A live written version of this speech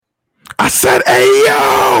said, "Hey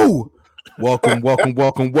yo!" Welcome.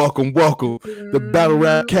 The Battle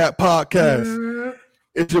Rap Cat Podcast.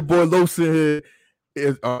 It's your boy Losin here.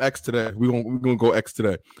 It's X today. We're gonna go X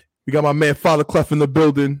today. We got my man Father Clef in the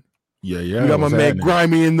building. Yeah. We got my man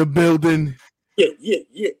Grimy in the building.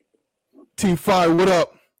 Yeah. Team Fire, what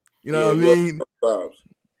up? You know what I mean?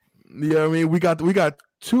 Yeah, I mean we got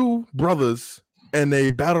two brothers and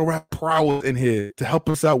a battle rap prowess in here to help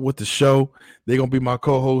us out with the show. They're gonna be my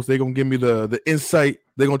co-hosts. They're gonna give me the insight.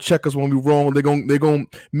 They're gonna check us when we're wrong. They're gonna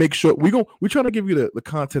make sure we're trying to give you the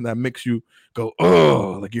content that makes you go,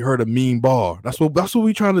 oh, like you heard a mean bar. That's what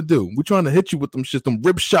we're trying to do. We're trying to hit you with them shit, them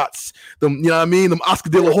rib shots, them, you know what I mean? Them Oscar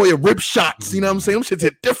De La Hoya rib shots, you know what I'm saying? Them shits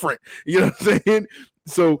hit different. You know what I'm saying?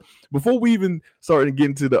 So before we even start to get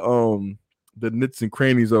into the nits and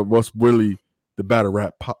crannies of Russ Willie, the Battle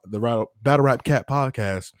Rap Cat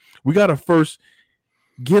Podcast, we gotta first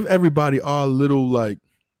give everybody our little like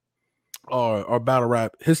our battle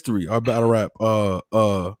rap history, our battle rap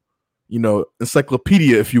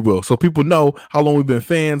encyclopedia, if you will, so people know how long we've been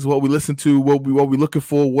fans, what we listen to, what we looking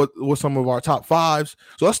for, what some of our top fives.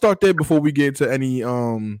 So let's start there before we get to any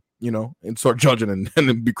and start judging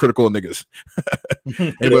and be critical of niggas.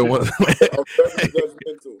 Anybody want? I'm very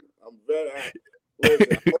judgmental. I'm very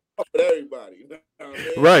listen, I'm everybody. You know what I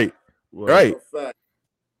mean? Right.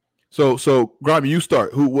 So Grimy, you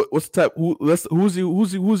start. What's the type?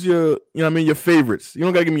 Who's your your favorites? You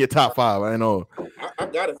don't gotta give me your top five. I know. I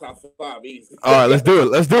got a top five easy. All right, let's do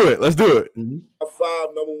it. Mm-hmm. Top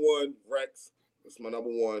five, number one, Rex. That's my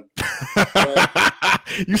number one.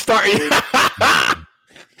 You starting?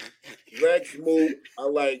 Rex move. I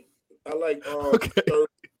like okay.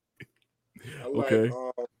 I like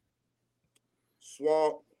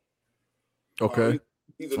Swamp. Okay.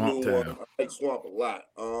 He's a Swamp new Town. one. I like Swamp a lot.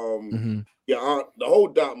 Mm-hmm. Yeah, the whole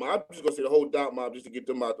Dot Mob. I'm just gonna say the whole Dot Mob just to get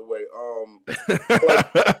them out the way.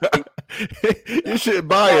 You shit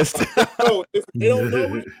biased. No, they don't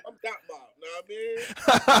know it. I'm Dot Mob. Know what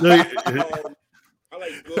I mean? I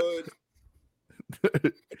like Good. I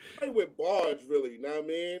play with bars, really. Know what I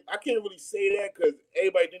mean? I can't really say that because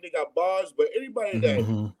everybody think they got bars, but anybody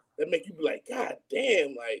that make you be like, God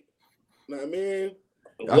damn, like, know what I mean?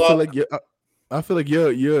 I feel like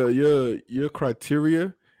your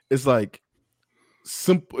criteria is like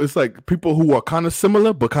simple. It's like people who are kind of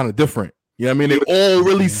similar but kind of different. You know what I mean? They're all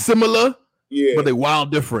really similar, but they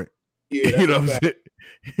wild different. Yeah, you know what I'm saying?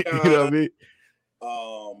 You know what I mean?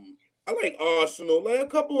 I like Arsenal. Like a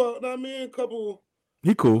couple of, know what I mean?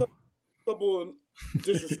 He cool. Couple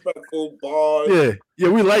disrespectful bars. Yeah,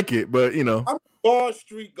 we like it, but I'm a bar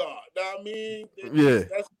street god. Know what I mean?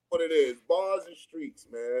 That's what it is. Bars and streets,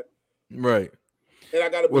 man. Right. And I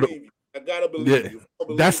gotta believe you. I gotta believe you.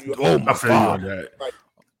 That's oh my god.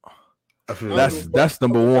 That's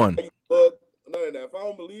number one. None of that. If I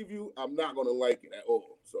don't believe you, I'm not gonna like it at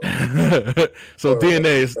all. So, so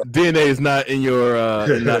DNA is not in your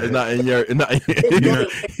not in your DNA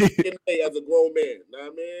as a grown man. Know what I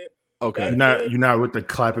mean? Okay. You're not with the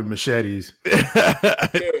clapping machetes. Yeah,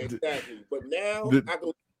 exactly. But now I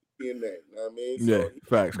can DNA. Know what I mean? So,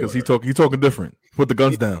 facts. Because he talking different. Put the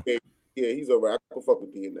guns down. Yeah, he's alright. I can fuck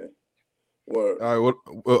with DNA. Word. All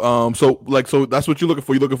right. So that's what you're looking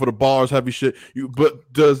for. You're looking for the bars, heavy shit.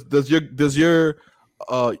 But does your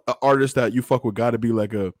artist that you fuck with got to be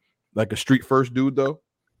like a street first dude though?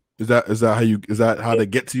 Is that how they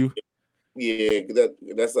get to you? Yeah,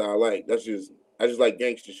 that's how I like. I just like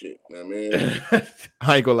gangster shit. You know what I mean?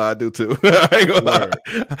 I ain't gonna lie, I do too. I ain't gonna lie.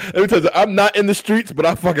 Let me tell you, I'm not in the streets, but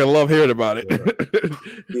I fucking love hearing about it.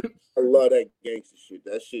 I love that gangster shit.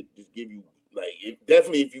 That shit just give you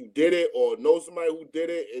definitely if you did it or know somebody who did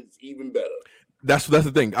it, it's even better. That's the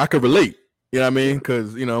thing. I could relate. You know what I mean?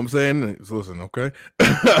 Because you know what I'm saying. So listen, okay.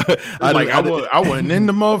 I wasn't in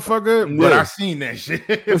the motherfucker, but I seen that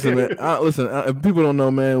shit. Listen, man. If people don't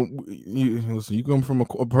know, man. You come from a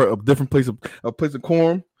different place, a place of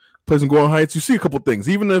Quorum, place in Gorham Heights. You see a couple things,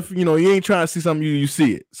 even if you ain't trying to see something, you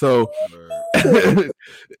see it. So. I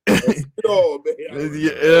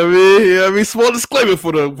mean, small disclaimer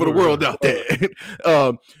for the world out there.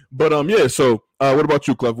 So what about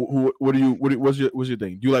you, Clef? What's your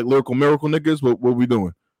thing? Do you like lyrical miracle niggas? What we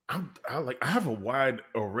doing? I have a wide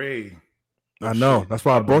array. I know. That's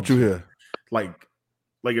why I brought you here. Like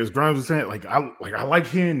as Grimes was saying, I like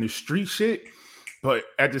hearing the street shit, but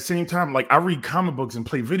at the same time, I read comic books and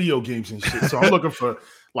play video games and shit. So I'm looking for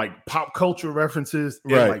pop culture references.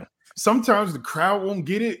 And, right. Sometimes the crowd won't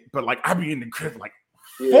get it, but I be in the crib fuck,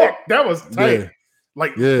 that was tight.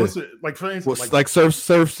 What's it for instance?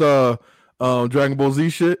 Surf's Dragon Ball Z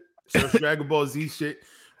shit. Surf's Dragon Ball Z shit.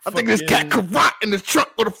 I think this cat could rot in the trunk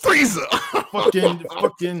with a freezer.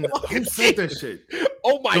 fucking. Who said that shit?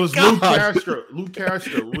 Oh my god! It was Luke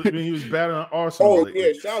Castro when he was battling Arsenal. Oh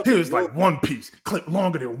yeah, he was like One Piece, clip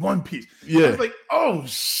longer than One Piece. Yeah, I was like, oh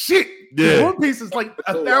shit. Yeah, One Piece is like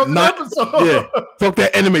 1,000 episodes. Yeah, fuck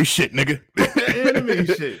that anime shit, nigga. Fuck that anime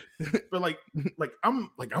shit. But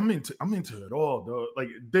I'm into it all, though.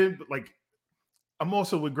 I'm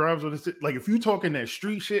also with Grimes on this. Like, if you talking that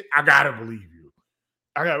street shit, I gotta believe you.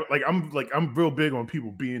 I'm real big on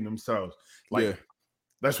people being themselves.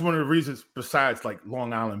 That's one of the reasons, besides like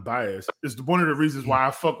Long Island bias, is one of the reasons why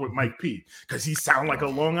I fuck with Mike P, because he sound like a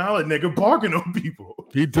Long Island nigga barking on people.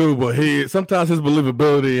 He do, but sometimes his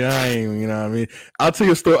believability, I ain't, you know what I mean. I'll tell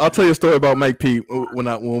you a story about Mike P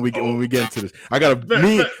when we get into this. I got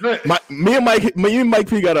me and Mike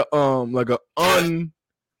P got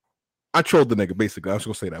I trolled the nigga, basically. I was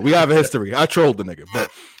gonna say that. We have a history. I trolled the nigga,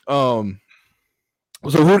 but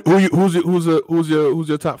so who's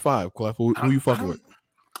your top five, Clef? Who you fucking with?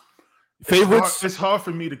 Favorites? It's hard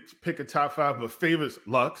for me to pick a top five, but favorites,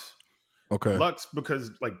 Lux. Okay. Lux,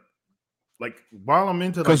 because like while I'm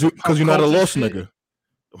into because you're not a lost nigga.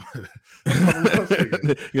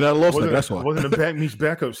 You're not a lost nigga. That's why. Wasn't a niche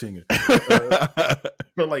backup singer.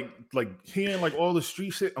 But like hearing like all the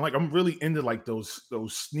street shit, I'm really into like those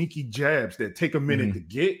sneaky jabs that take a minute to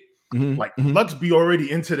get. Lux be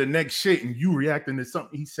already into the next shit, and you reacting to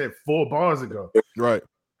something he said 4 bars ago. Right.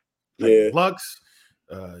 Lux,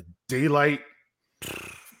 Daylight,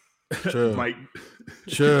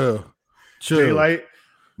 Chill. Chill. Daylight,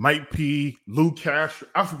 Mike P, Luke Castro.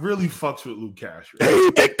 I really fucks with Luke Castro. Hey,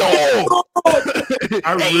 big dog.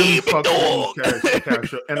 I really fucks with Luke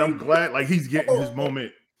Castro, and I'm glad like he's getting his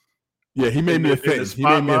moment. Yeah, he made me a fan. He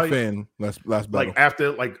made me a fan last battle. Like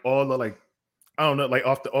after like all the like, I don't know, like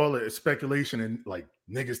after all the speculation and like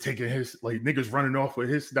niggas taking his like niggas running off with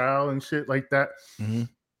his style and shit like that.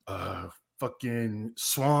 Fucking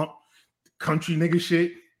swamp country nigga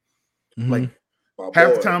shit. Like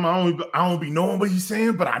half the time I don't be knowing what he's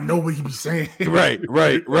saying, but I know what he be saying. Right.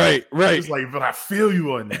 It's like, but I feel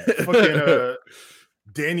you on that. Fucking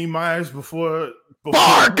Danny Myers before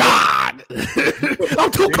God.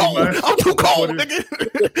 I'm too cold,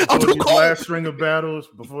 nigga. I'm too cold. Last string of battles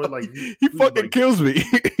before like he fucking kills me.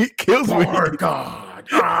 He kills me. God.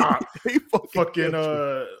 He fucking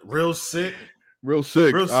real sick. Real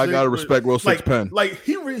sick. I gotta respect Real Sick's pen. Like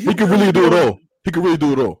he can really do it all. He can really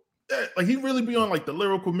do it all. Like he really be on like the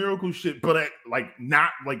lyrical miracle shit, but like not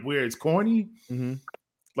like where it's corny.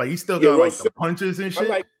 Like he still got like the punches and shit.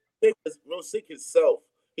 Like Real Sick himself.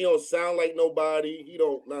 He don't sound like nobody. He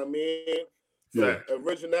don't, know what I mean? So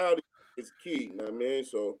originality is key, know what I mean?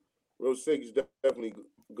 So Real Sick is definitely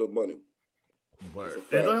good money.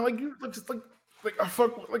 And like you just like I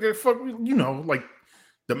fuck you know, like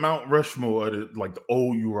the Mount Rushmore, the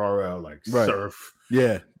old URL, like surf.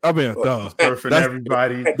 Yeah. I mean, surfing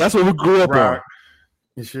everybody. That's what we grew up on.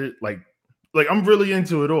 And shit. Like I'm really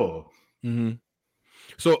into it all.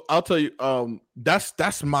 So I'll tell you,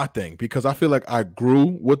 that's my thing, because I feel like I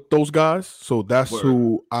grew with those guys. So that's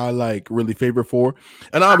who I like really favor for.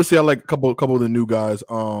 And obviously I like a couple of the new guys.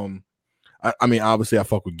 I mean, obviously I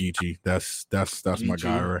fuck with Geechee. That's Geechee. My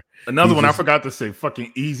guy, right? Another one I forgot to say,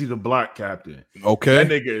 fucking Easy the Block Captain. Okay. That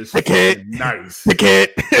nigga is nice.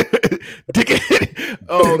 Dickhead.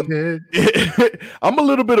 I'm a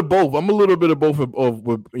little bit of both.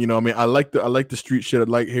 Of you know, I mean, I like the street shit. I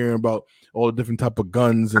like hearing about all the different type of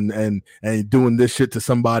guns and doing this shit to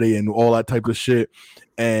somebody and all that type of shit.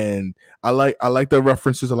 And I like the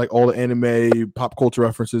references. I like all the anime, pop culture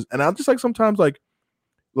references. And I just like sometimes like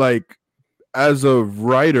as a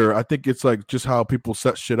writer, I think it's like just how people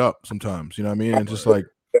set shit up sometimes, you know what I mean? And just like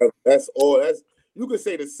that's all. That's, you can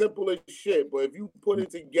say the simplest shit, but if you put it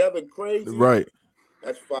together crazy, right?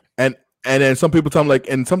 That's fine. And then some people tell me like,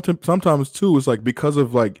 and sometimes too, it's like because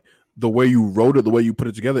of like the way you wrote it, the way you put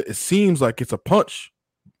it together, it seems like it's a punch.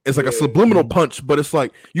 It's like a subliminal punch, but it's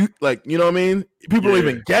like you know what I mean? People don't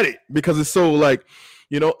even get it because it's so like,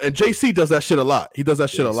 you know. And JC does that shit a lot. He does that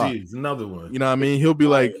shit a lot. He's another one. You know what I mean? He'll be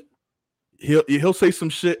like. He'll say some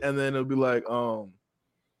shit and then it'll be like, he'll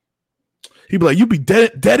be like, you be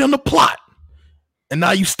dead on the plot, and now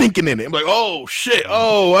you stinking in it. I'm like, oh shit,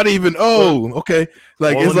 oh I didn't even, okay,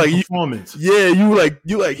 like all it's like performance.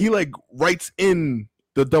 He like writes in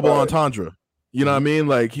the double entendre. You know what I mean?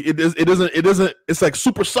 Like it isn't. It's like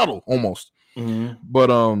super subtle almost. But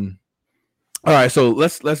all right, so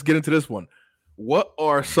let's get into this one. What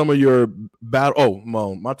are some of your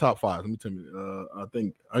my top five? Let me tell you. I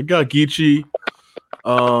think I got Geechee,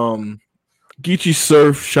 Geechee,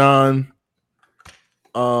 Surf, Sean,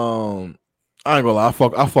 I ain't gonna lie, I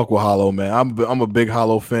fuck with Hollow, man. I'm a big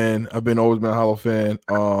Hollow fan. Always been a Hollow fan.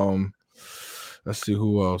 Let's see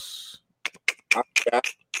who else. I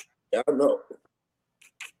know.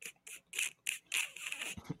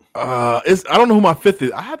 I don't know who my fifth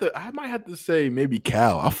is. I might have to say maybe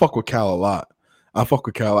Cal. I fuck with Cal a lot. I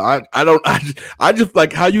just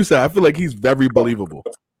like how you said. I feel like he's very believable.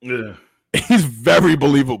 Yeah, he's very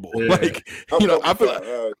believable. Yeah. Like I feel like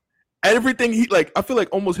everything he like. I feel like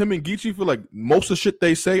almost him and Geechee feel like most of the shit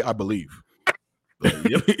they say, I believe. Yep.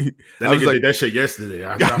 That nigga did that shit yesterday.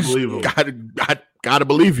 I believe him. Gotta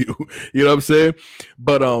believe you. You know what I'm saying?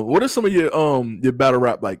 But what are some of your battle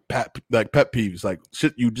rap like pet peeves, like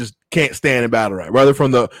shit you just can't stand in battle rap, whether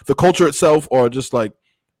from the culture itself or just like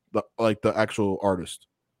the actual artist?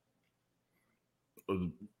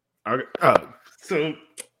 So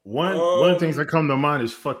one of the things that come to mind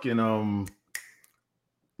is fucking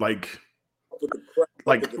like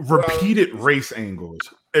repeated race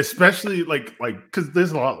angles, especially like because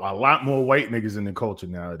there's a lot more white niggas in the culture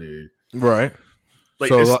nowadays, right? Like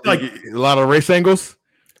so it's like a lot of race angles.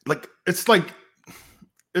 Like it's like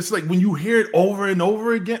when you hear it over and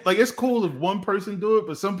over again. Like it's cool if one person do it,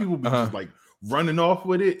 but some people be just like running off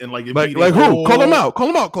with it and like who? Call them out,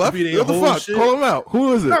 Clef. What the fuck? Shit. Call them out.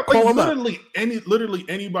 Who is it? Not, Call like, them out. Literally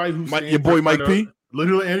anybody who your boy Mike P.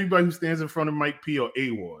 Literally anybody who stands in front of Mike P or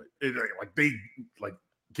A-Ward, like they like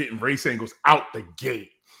getting race angles out the gate.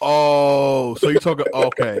 Oh, so you're talking?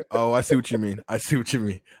 Okay. Oh, I see what you mean. So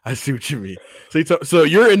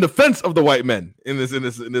you're in defense of the white men in this. You're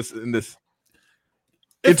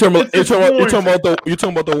talking about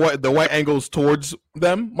the white angles towards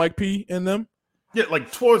them, Mike P and them. Yeah,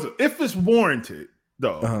 like towards it, if it's warranted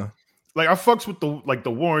though. Uh-huh. Like I fucks with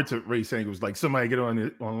the warranted race angles. Like somebody get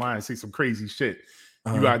online and say some crazy shit.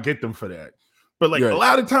 Uh-huh. You gotta get them for that. But like a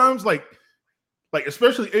lot of times, like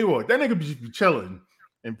especially A-Ward, that nigga be chilling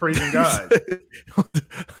and praising God.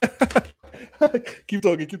 keep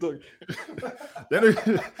talking. that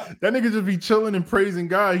nigga just be chilling and praising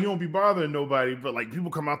God. He don't be bothering nobody. But like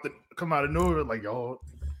people come out of nowhere, like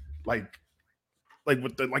like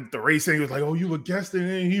with the race angles, like, oh, you a guest,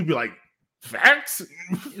 and he'd be like, facts.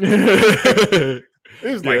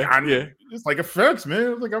 It's like it's like effects,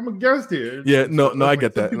 man. It's like I'm a guest here. Yeah, no, I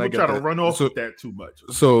get that. People try to run off with that too much.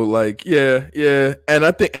 So like, yeah, and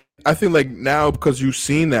I think like now because you've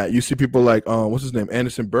seen that, you see people like what's his name,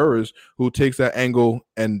 Anderson Burris, who takes that angle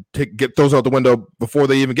and throws out the window before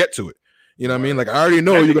they even get to it. You know what I mean? Like I already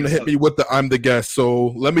know you're gonna hit me with the I'm the guest,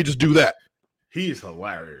 so let me just do that. He's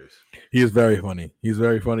hilarious. He is very funny. He's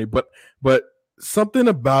very funny, but something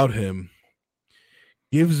about him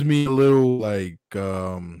gives me a little like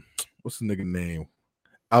what's the nigga name?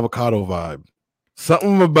 Avocado vibe.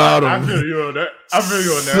 Something about him. I feel you on that.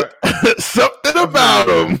 Something about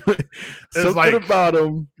him. Something about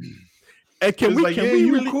him. And can we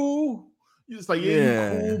really cool? You're just like,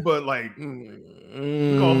 you cool, but like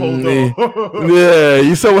we're gonna hold on. Yeah,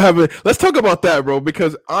 you saw what happened. Let's talk about that, bro,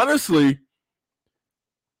 because honestly,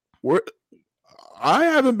 I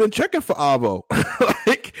haven't been checking for Avo.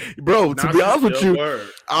 Like, bro, to be honest with you,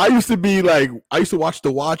 I used to watch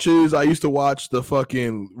the watches. I used to watch the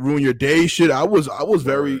fucking Ruin Your Day shit. I was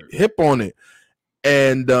very hip on it.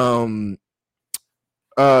 And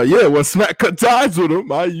when Smack cut ties with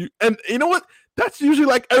him, and you know what? That's usually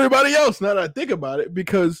like everybody else now that I think about it,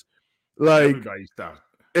 because like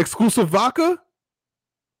Exclusive Vodka,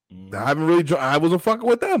 I wasn't fucking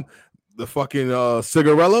with them. The fucking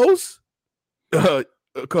Cigarellos.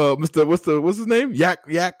 Mr. What's his name? Yak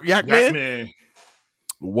Man.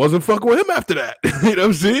 Wasn't fucking with him after that. You know what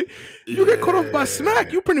I'm saying? You get caught off by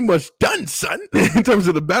Smack, you pretty much done, son. In terms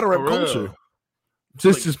of the battle rap culture.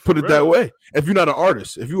 Just put it that way. If you're not an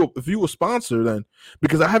artist, if you a sponsor, then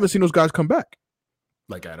because I haven't seen those guys come back.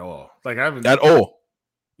 Like at all. Like I haven't at all.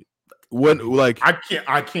 When like I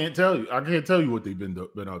can't tell you. I can't tell you what they've been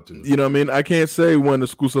up to. You know what I mean? I can't say when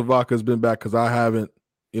Exclusive Vodka has been back because I haven't.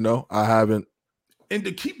 And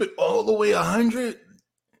to keep it all the way 100,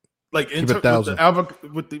 like with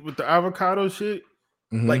the avocado shit,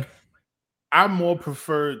 like I more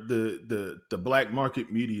prefer the black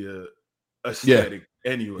market media aesthetic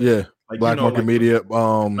anyway. Yeah, like, black market media.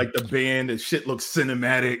 Like the band, the shit looks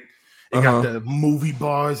cinematic. It got the movie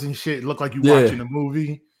bars and shit. It look like you watching a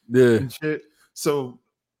movie. Yeah, and shit. So,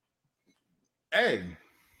 hey.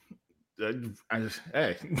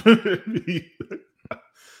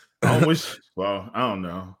 I wish. Well, I don't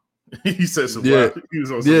know. He said some. Wild, he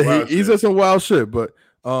was on some wild he said some wild shit, but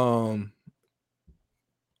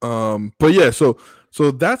yeah. So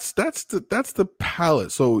that's the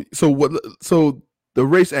palette. So the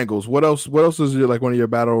race angles. What else? What else is like one of your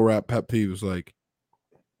battle rap pet peeves? Like,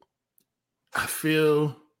 I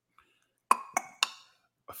feel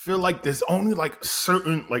like there's only like a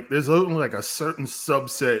certain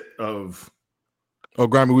subset of. Oh,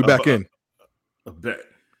 Grammy, we back in. A bet.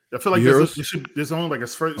 I feel like there's only like a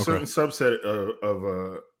certain subset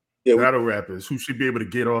of battle rappers who should be able to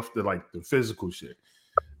get off the like the physical shit,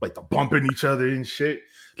 like the bumping each other and shit.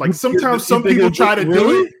 Like sometimes some people try to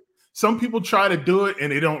do it. Some people try to do it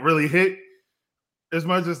and they don't really hit. As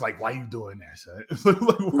much as like, why you doing that, son?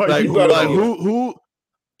 Who?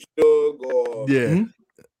 Yeah.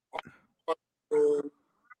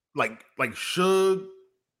 Like Suge.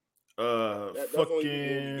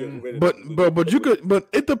 But you could, but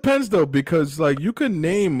it depends though, because like you could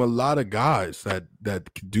name a lot of guys that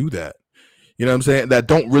can do that. You know what I'm saying? That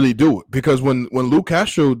don't really do it, because when Lou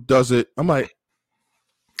Castro does it, I'm like,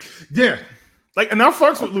 yeah, like, and I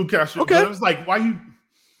fucks with Lou Castro. Okay, it's like, why you?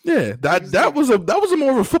 Yeah, that was a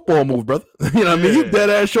more of a football move, brother. You know what I mean? He dead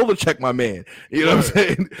ass shoulder check my man. You know what I'm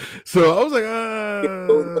saying? So I was like,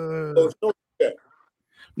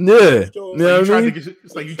 yeah,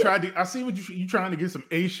 it's like you tried to. I see what you trying to get some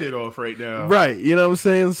A shit off right now, right? You know what I'm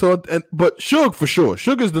saying? So, but Suge for sure.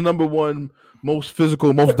 Suge is the number one most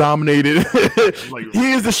physical, most dominated.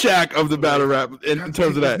 He is the Shaq of the battle rap in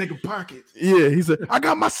terms of that. Nigga pockets. Yeah, he said, I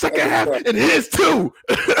got my second half and his too.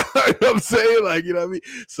 You know what I'm saying? Like, you know what I mean?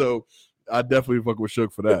 So I definitely fuck with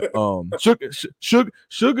Suge for that.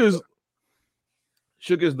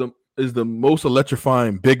 Suge is the most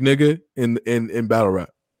electrifying big nigga in battle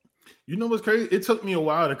rap. You know what's crazy? It took me a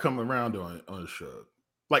while to come around on Suge.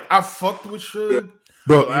 Like, I fucked with Suge.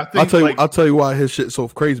 Bro, I'll tell you why his shit's so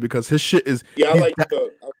crazy, because his shit is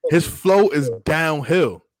his flow is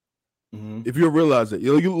downhill. Mm-hmm. If you realize it,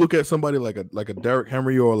 you look at somebody like a Derrick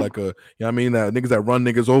Henry or like a, you know what I mean, niggas that run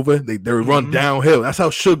niggas over, they run downhill. That's how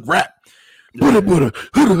Suge rap. Yeah.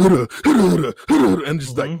 And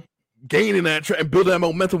just like gaining that and building that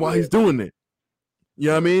momentum while he's doing it. You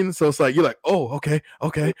know what I mean? So it's like you're like, oh, okay,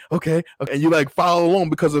 and you like follow along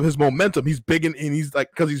because of his momentum. He's big and he's like,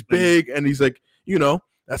 because he's big and he's like, you know,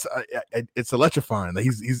 that's it's electrifying. Like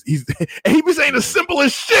he's and he be saying the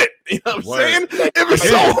simplest shit. You know what I'm saying? It was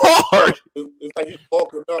so hard. It's like he's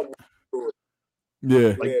walking up.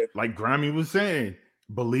 Yeah, like Grammy was saying,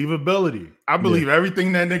 believability. I believe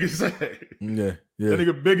everything that nigga said. Yeah. That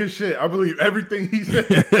nigga big as shit. I believe everything he said.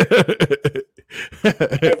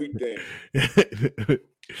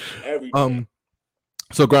 Everything.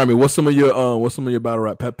 So Grammy, what's some of your battle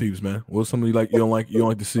rap pet peeves, man? What's some of you don't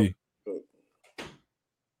like to see?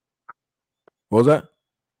 What was that?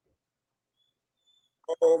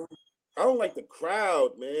 I don't like the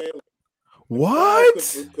crowd, man. What?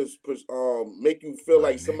 Because make you feel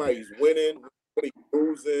like somebody's winning, somebody's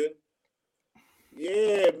losing.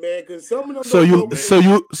 Yeah, man. Because some of them. So you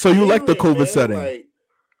like the COVID setting? Like,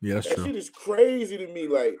 yeah, that's true. That shit is crazy to me.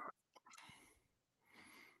 Like,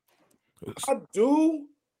 I do,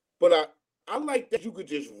 but I like that you could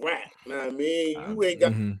just rap. You know what I mean? You ain't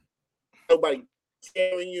got nobody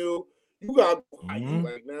scaring you. You got like, you know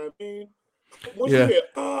what I mean? Once you hear,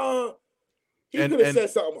 he could have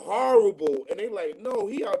said something horrible, and they like, no,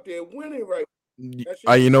 he out there winning right.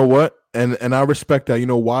 You know what? And I respect that. You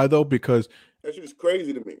know why though? Because that shit is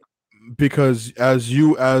crazy to me. Because as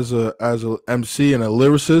a MC and a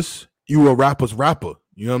lyricist, you a rapper's rapper.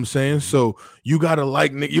 You know what I'm saying? So you gotta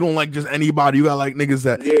like, you don't like just anybody. You gotta like niggas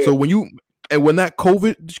that. Yeah. So when that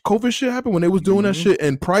COVID shit happened, when they was doing that shit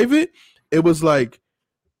in private, it was like,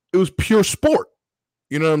 it was pure sport.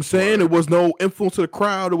 You know what I'm saying? Right. It was no influence to the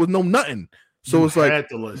crowd. It was no nothing. So it's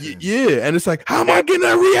like, yeah, and it's like, how am I getting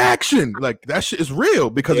that reaction? Like that shit is real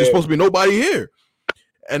because there's supposed to be nobody here,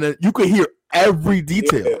 and then you could hear every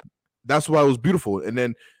detail. Yeah. That's why it was beautiful. And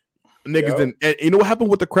then niggas didn't. And you know what happened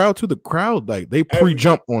with the crowd too? The crowd, like they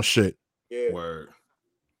pre-jump on shit. Yeah. Word.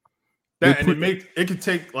 That and it could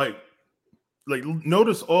take like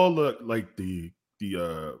notice all the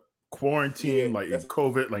quarantine, like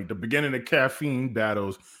COVID, like the beginning of caffeine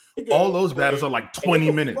battles. All those battles are like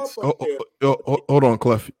 20 minutes. Hold on,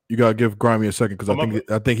 Clef. You gotta give Grammy a second because I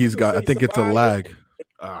think it's a lag.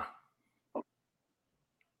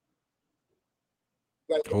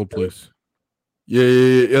 Hold please.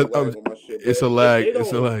 Yeah. It's a lag.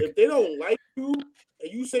 It's a lag. If they don't like you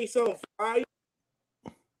and you say something fire,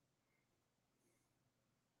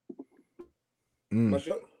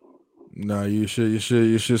 nah, you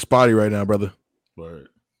should spotty right now, brother. Right.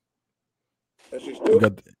 You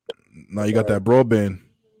got that broadband.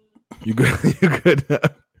 You good.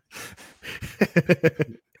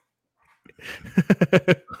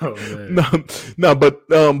 No, but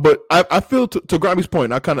I feel to Grammy's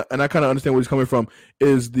point. I kind of understand where he's coming from.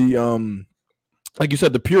 Is the like you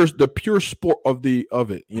said, the pure sport of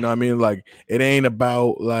it. You know what I mean? Like it ain't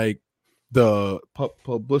about like the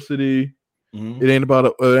publicity. Mm-hmm. It ain't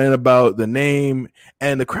about the name,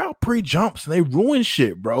 and the crowd pre-jumps and they ruin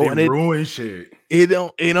shit, bro. They ruin shit. It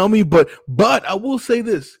don't, you know what I mean? But I will say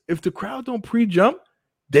this: if the crowd don't pre-jump,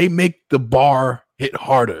 they make the bar hit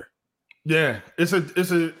harder. Yeah, it's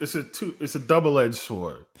a double-edged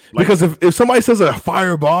sword. Like, because if somebody says a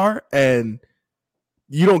fire bar and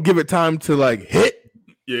you don't give it time to like hit,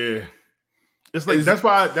 yeah, it's like that's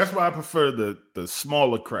why I prefer the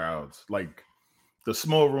smaller crowds, like the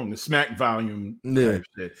small room, the smack volume type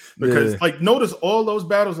shit. Because like notice all those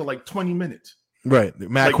battles are like 20 minutes. Right.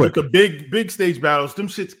 Mad like quick. With the big stage battles, them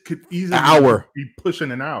shits could easily be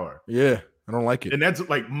pushing an hour. Yeah. I don't like it. And that's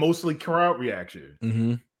like mostly crowd reaction.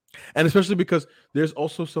 Mm-hmm. And especially because there's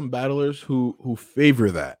also some battlers who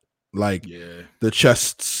favor that. Like the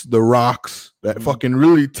Chests, the Rocks that fucking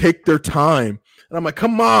really take their time. And I'm like,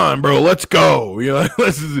 come on, bro, let's go. You know,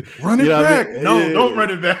 run it back. I mean? No, don't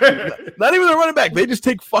run it back. Not even run it back. They just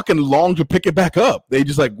take fucking long to pick it back up. They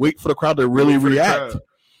just like wait for the crowd to really react.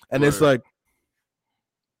 And it's like,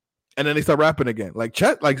 and then they start rapping again. Like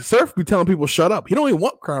Chet, like Surf be telling people, shut up. He don't even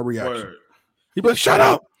want crowd reaction. He be like, shut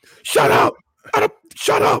up. Shut up.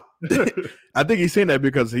 Shut up. I think he's saying that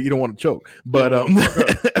because he don't want to choke. But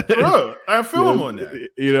bro, I feel him on that.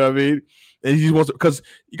 You know what I mean? And he wants to, because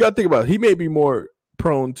you gotta think about it. He may be more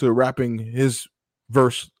prone to rapping his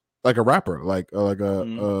verse like a rapper, like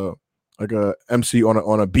a MC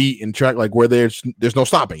on a beat and track, like where there's no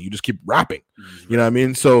stopping. You just keep rapping. You know what I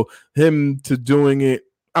mean? So him to doing it,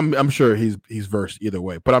 I'm sure he's versed either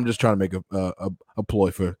way, but I'm just trying to make a ploy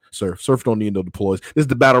for Surf. Surf don't need no deploys. This is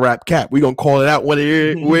the battle rap cap. We're gonna call it out where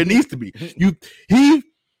it needs to be.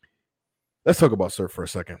 Let's talk about Surf for a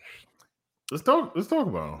second. Let's talk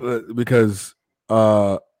about him. Because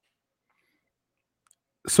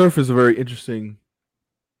Surf is a very interesting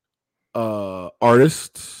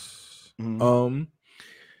artist.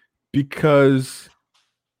 Because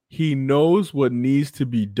he knows what needs to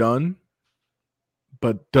be done,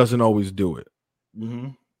 but doesn't always do it.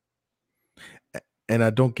 And I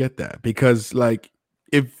don't get that, because like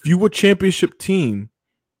if you were championship team,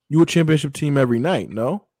 every night,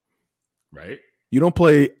 no? Right. You don't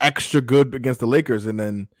play extra good against the Lakers and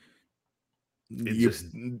then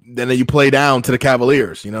you play down to the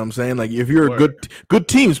Cavaliers. You know what I'm saying? Like if you're good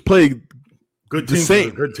teams play good teams,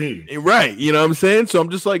 good team, right? You know what I'm saying? So I'm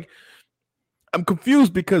just like, I'm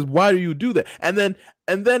confused because why do you do that? And then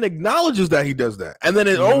acknowledges that he does that, and then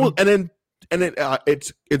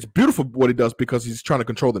it's beautiful what he does because he's trying to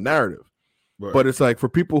control the narrative. Right. But it's like for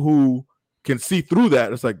people who can see through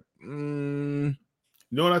that, it's like.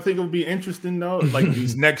 You know what I think would be interesting though? Like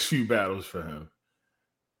these next few battles for him.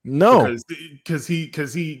 No,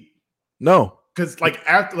 because like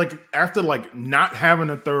after not having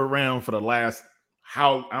a third round for the last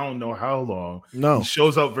I don't know how long. No, he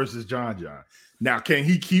shows up versus John. Now, can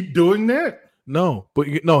he keep doing that? No, but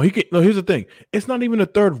no, he can. No, here's the thing: it's not even a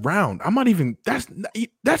third round. I'm not even. That's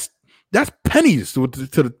pennies to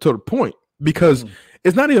the point, because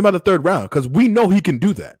it's not even about the third round, because we know he can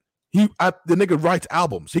do that. The nigga writes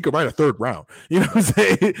albums. He could write a third round. You know what I'm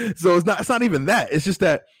saying? So it's not even that. It's just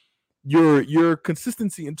that your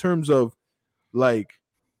consistency in terms of like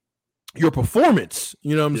your performance.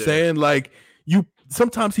 You know what I'm saying? Like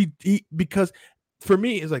sometimes he because for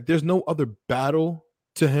me it's like there's no other battle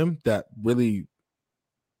to him that really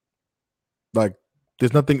like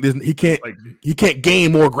he can't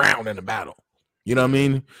gain more ground in a battle. You know what I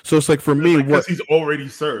mean? So it's like for me, because he's already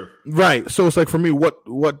served. Right. So it's like for me,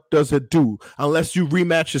 what does it do? Unless you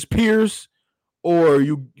rematch his peers, or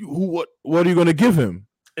what are you going to give him?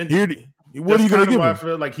 And what are you going to give him? I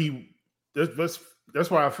feel like that's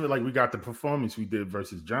why I feel like we got the performance we did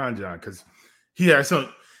versus John, because he had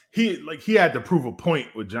he had to prove a point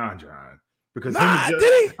with John, because did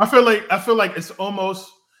he? I feel like it's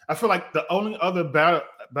almost. I feel like the only other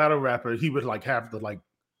battle rapper he would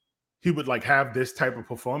have this type of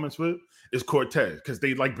performance with is Cortez, because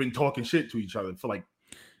they like been talking shit to each other for like.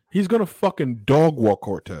 He's gonna fucking dog walk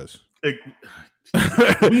Cortez. We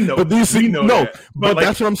know, but but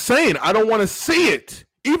that's what I'm saying. I don't want to see it.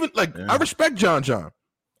 Even like I respect John.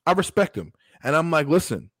 I respect him, and I'm like,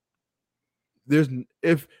 listen.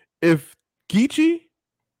 If Geechee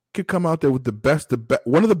could come out there with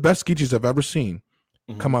one of the best Geechees I've ever seen,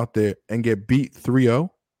 come out there and get beat 3-0,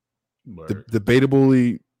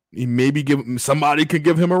 debatably. He maybe somebody could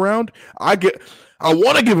give him a round. I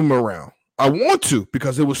want to give him a round. I want to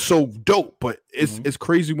because it was so dope, but it's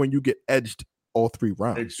crazy when you get edged all 3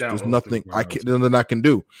 rounds. There's nothing I can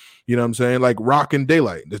do. You know what I'm saying? Like Rock and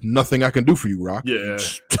Daylight. There's nothing I can do for you, Rock. Yeah,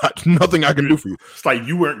 nothing I can do for you. It's like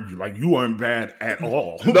you weren't bad at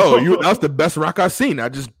all. No, that's the best Rock I've seen. I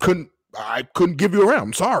just couldn't give you a round.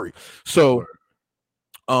 I'm sorry. So,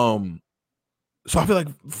 so I feel like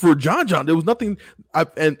for John, there was nothing.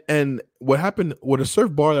 And what happened with a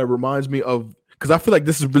Surf bar that reminds me of, because I feel like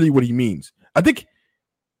this is really what he means. I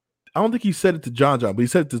don't think he said it to John, but he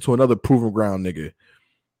said it to another Proven Ground nigga.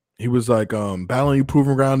 He was like, battling you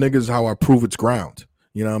Proven Ground niggas is how I prove it's ground.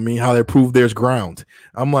 You know what I mean? How they prove there's ground.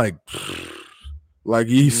 I'm like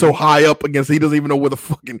he's so high up against, he doesn't even know where the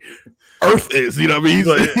fucking earth is. You know what I mean? He's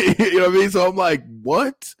like, you know what I mean? So I'm like,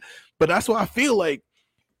 what? But that's what I feel like,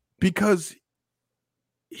 because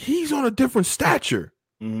he's on a different stature.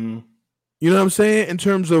 Mm-hmm. You know what I'm saying? In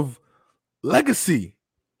terms of legacy,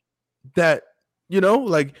 that, you know,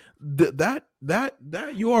 like that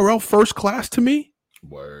URL First Class to me,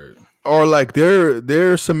 word, or like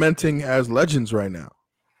they're cementing as legends right now.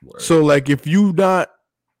 Word. So like, if you not,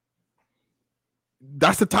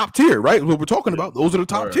 that's the top tier, right? What we're talking about, those are the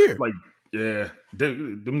top tier. Like, yeah,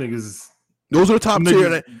 them niggas. Those are the top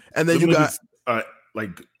tier, and then you got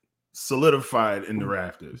like solidified in the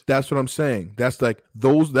rafters. That's what I'm saying. That's like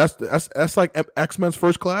those. That's like X-Men's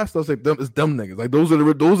First Class. That's like them. It's dumb niggas. Like those are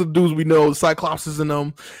the dudes we know. Cyclopses in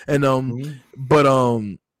them, and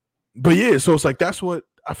but yeah. So it's like, that's what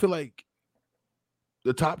I feel like.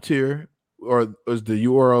 The top tier, or is the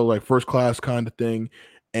URL like First Class kind of thing,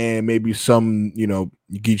 and maybe some, you know,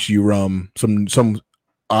 Geechee Rum, some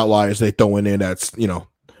outliers they throw in there. That's, you know,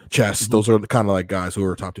 Chess. Those are the kind of like guys who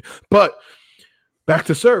are top tier. But back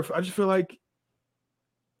to Surf, I just feel like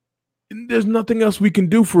there's nothing else we can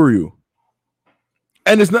do for you,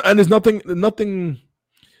 and there's nothing.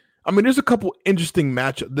 I mean, there's a couple interesting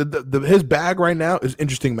matchups. His bag right now is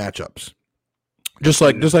interesting matchups. Just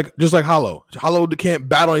like Hollow. Hollow can't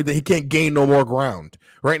battle anything. He can't gain no more ground.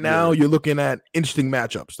 Right now, you're looking at interesting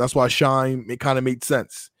matchups. That's why Shine, it kind of made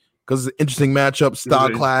sense, because it's an interesting matchup,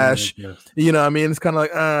 style clash. You know what I mean? It's kind of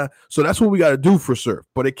like, so that's what we got to do for Surf.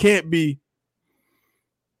 But it can't be.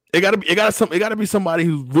 It gotta be somebody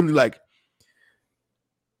who's really like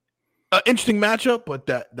an interesting matchup, but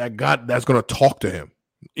that's gonna talk to him.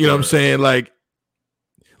 You know what I'm saying? Like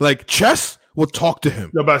Chess will talk to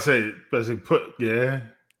him. No, but I say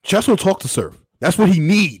Chess will talk to Surf. That's what he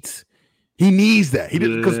needs. He needs that.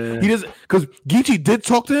 Because Geechee did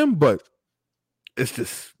talk to him, but it's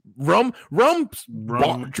just Rum tried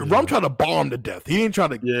to bomb to death. He didn't try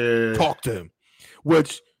to talk to him,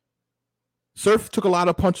 which Surf took a lot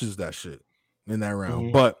of punches that shit in that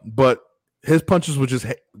round, but his punches were just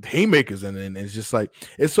haymakers, and it's just like,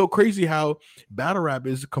 it's so crazy how battle rap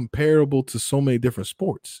is comparable to so many different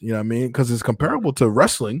sports. You know what I mean? Because it's comparable to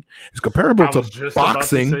wrestling, it's comparable to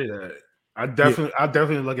boxing. Say that. I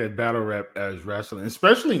definitely look at battle rap as wrestling,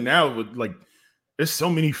 especially now with like, there's so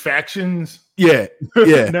many factions. Yeah.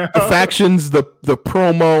 The factions, the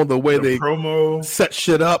promo, the way they set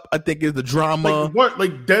shit up, I think, is the drama.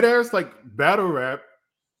 Like dead ass, like battle rap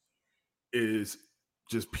is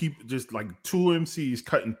just people, just like two MCs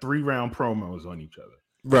cutting 3-round promos on each other.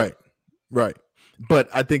 Right. But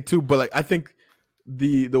I think too, I think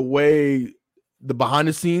the way the behind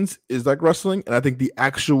the scenes is like wrestling, and I think the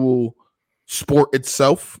actual sport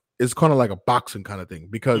itself is kind of like a boxing kind of thing,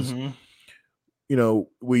 because you know,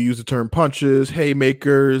 we use the term punches,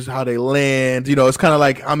 haymakers, how they land. You know, it's kind of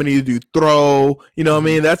like how many do you throw. You know what I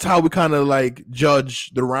mean? That's how we kind of like judge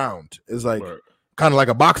the round. It's like kind of like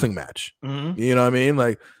a boxing match. You know what I mean?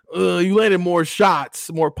 Like, you landed more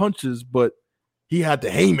shots, more punches, but he had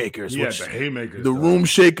the haymakers. The room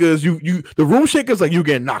shakers. The room shakers, like you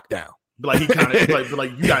getting knocked down. Like he kind of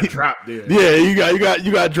like you got dropped there. Yeah, you got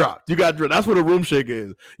dropped. You got dropped. That's what a room shaker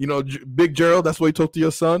is. You know, Big Gerald. That's what he talked to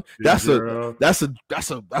your son. That's a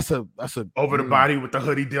over the body with the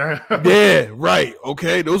hoodie down. Yeah, right.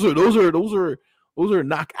 Okay, those are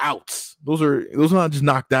knockouts. Those are not just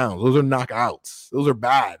knockdowns. Those are knockouts. Those are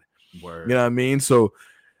bad. Word. You know what I mean? So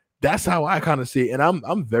that's how I kind of see it. And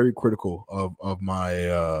I'm very critical of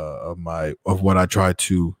what I try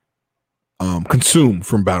to consume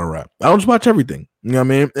from battle rap. I don't just watch everything, you know what I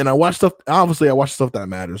mean? And I watch stuff. Obviously, I watch stuff that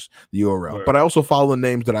matters, the URL, but I also follow the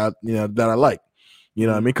names that I like. You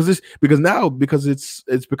know what I mean? Because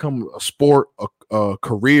it's become a sport, a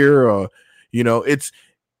career. You know, it's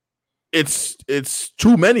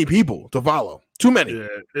too many people to follow. Too many. Yeah,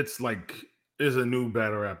 it's like there's a new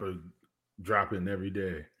battle rapper dropping every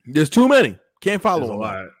day. There's too many. Can't follow a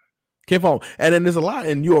lot. Can't follow. And then there's a lot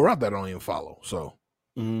in URL that I don't even follow. So.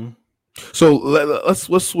 So let's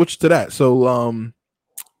switch to that. So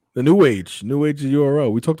the new age is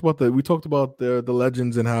URL. We talked about the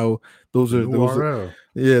legends and how those are URL.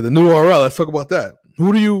 The new URL. Let's talk about that.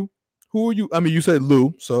 Who are you? I mean, you said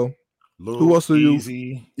Lou. So Lou, who else are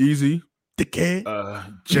Easy. you? Easy. Dickhead.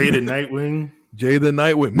 Jay the Nightwing. Jay the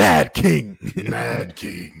Nightwing. Mad King. Mad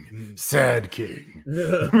King. Sad King.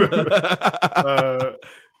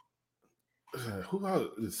 Who else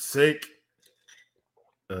is sick?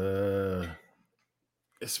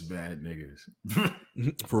 It's mad niggas.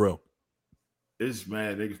 For real. It's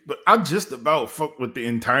mad niggas. But I just about fuck with the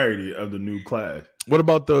entirety of the new class. What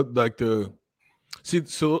about the see,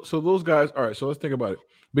 so those guys, all right, so let's think about it.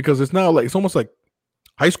 Because it's now it's almost like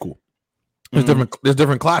high school. There's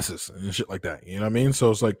different classes and shit like that. You know what I mean?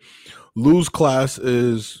 So it's like Lou's class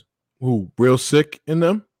is who? Real Sick in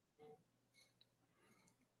them?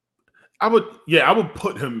 I would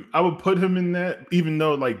put him in that, even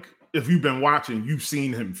though if you've been watching, you've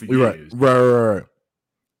seen him for years. Right.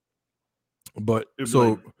 But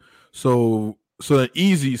so then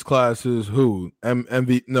Easy's class is who?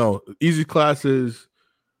 Easy's class is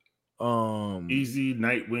Easy,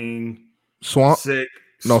 Nightwing, Swamp. Sick.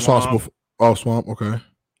 No, Swamp's before. Oh, Swamp. Okay.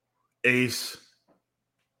 Ace.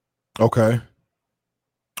 Okay.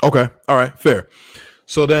 All right. Fair.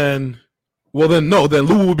 So then. Well, then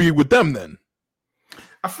Lou will be with them then.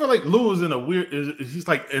 I feel like Lou is in a weird. He's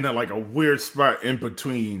in a weird spot in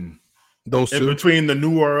between those two. In between the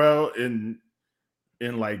new URL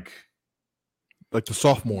and like the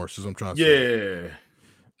sophomores, as I'm trying to say.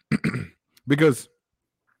 Yeah. Because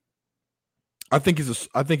I think he's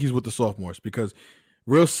with the sophomores because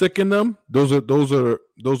Real Sick in them. Those are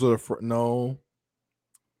no,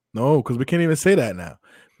 because we can't even say that now.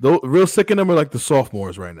 Real Sick in them are like the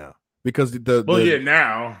sophomores right now. Because now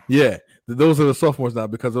those are the sophomores now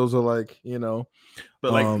because those are but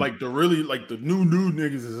the really the new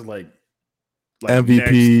niggas is like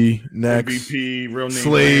MVP next MVP real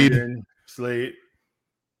name Slade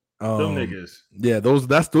them niggas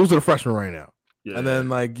those are the freshmen right now and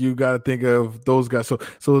then you got to think of those guys so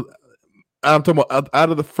I'm talking about out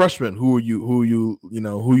of the freshmen who you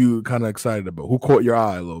kind of excited about, who caught your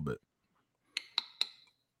eye a little bit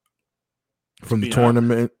from the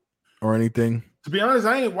tournament or anything? To be honest,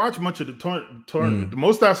 I ain't watched much of the tournament. The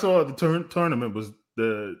most I saw of the tournament was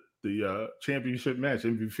the championship match,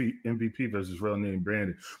 MVP versus real name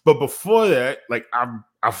Brandon. But before that, I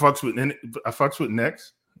fucks with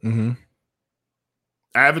Next. Mm-hmm.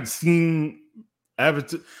 I haven't seen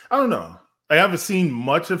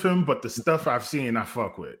much of him, but the stuff I've seen, I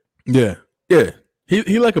fuck with. Yeah.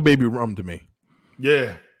 He like a baby rum to me.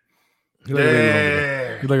 Yeah. I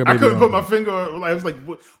couldn't put my finger on. I was like,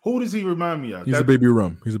 who does he remind me of? He's a baby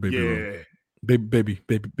rum. He's a baby rum. Baby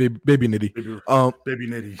Nitty. Baby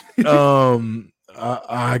Nitty.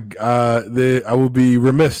 I would be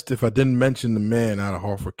remiss if I didn't mention the man out of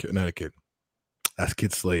Hartford, Connecticut. That's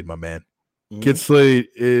Kid Slade, my man. Mm-hmm. Kid Slade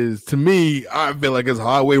is, to me, I feel like it's a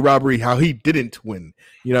highway robbery how he didn't win.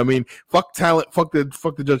 You know what I mean? Fuck talent. Fuck the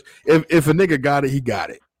judge. If a nigga got it, he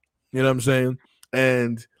got it. You know what I'm saying?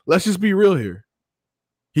 And let's just be real here.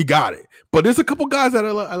 He got it. But there's a couple guys that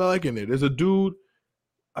I like in it. There's a dude,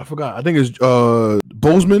 I forgot. I think it's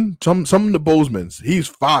Bozeman. Some of the Bozemans. He's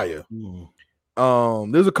fire.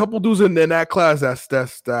 There's a couple dudes in that class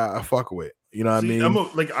that I fuck with. You know what I mean? I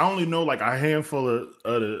only know a handful of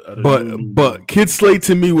the But Kid Slade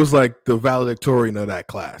to me was like the valedictorian of that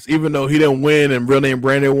class, even though he didn't win and real name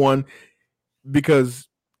Brandon won, because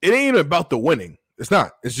it ain't about the winning. It's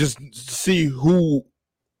not. It's just to see who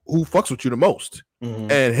fucks with you the most.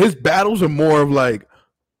 Mm-hmm. And his battles are more of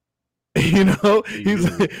he's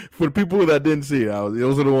for the people that didn't see it.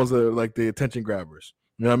 Those are the ones that are like the attention grabbers.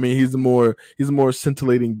 You know what I mean? He's the more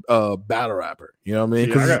scintillating battle rapper. You know what I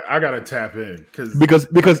mean? I gotta tap in because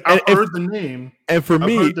I've heard the name, and for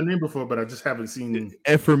me, I've heard the name before, but I just haven't seen.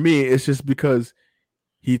 And for me, it's just because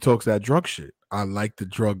he talks that drug shit. I like the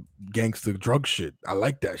gangster drug shit. I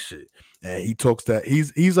like that shit. And he talks that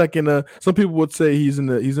he's like in a, some people would say he's in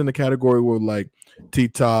the category where like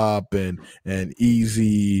T-Top and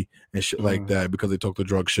Easy and shit like that, because they talk the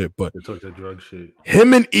drug shit. But they talk that drug shit.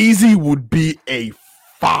 Him and Easy would be a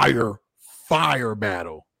fire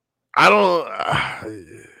battle. I don't.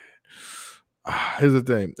 Here's the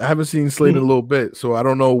thing. I haven't seen Slade in a little bit, so I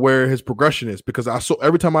don't know where his progression is, because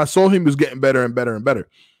every time I saw him, he was getting better and better and better.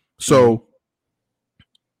 So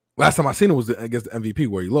last time I seen him was against the MVP,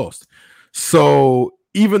 where he lost. So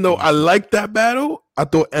even though I liked that battle, I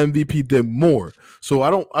thought MVP did more. So I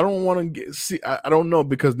don't want to see. I don't know,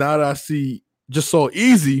 because now that I saw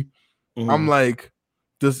Easy, I'm like,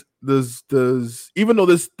 does even though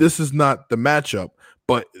this is not the matchup,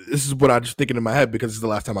 but this is what I'm just thinking in my head because it's the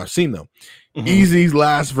last time I've seen them. Easy's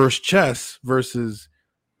last versus Chess versus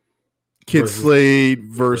Kid Slade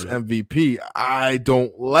versus MVP. I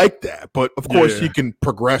don't like that, but of course he can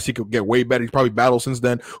progress. He could get way better. He's probably battled since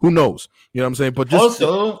then. Who knows? You know what I'm saying? But just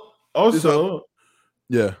also,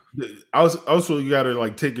 yeah. Also, you got to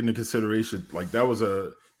like take into consideration like that was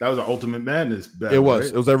an Ultimate Madness battle. It was.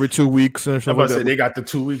 Right? It was every 2 weeks. And I'm about to say they got the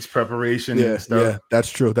 2 weeks preparation. Yeah, and stuff. Yeah, that's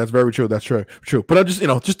true. That's very true. That's true. But I just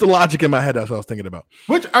just the logic in my head. That's what I was thinking about.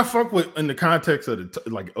 Which I fuck with in the context of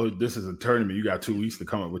this is a tournament. You got 2 weeks to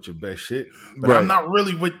come up with your best shit. But I'm not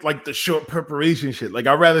really with like the short preparation shit. Like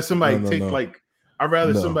I'd rather somebody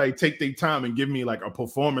somebody take their time and give me like a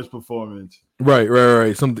performance.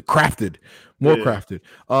 Right. Something crafted, more crafted.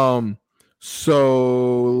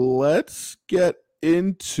 So let's get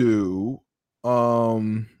into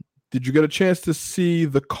did you get a chance to see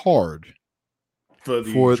the card for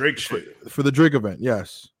the Drake for the Drake event?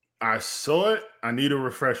 Yes, I saw it. I need a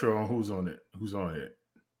refresher on who's on it.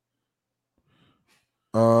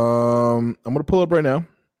 I'm gonna pull it up right now.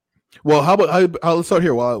 Well, how let's start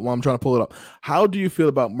here while I'm trying to pull it up. How do you feel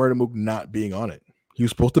about Murda Mook not being on it? He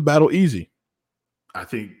was supposed to battle Easy. I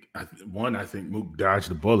think Mook dodged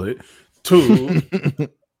the bullet. 2,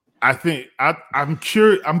 I think I'm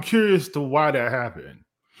curious to why that happened.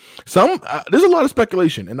 There's a lot of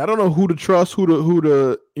speculation, and I don't know who to trust, who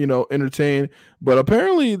to entertain. But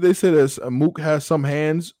apparently, they said as Mook has some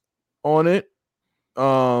hands on it,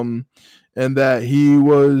 and that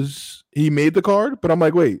he made the card. But I'm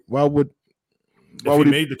like, wait, why would he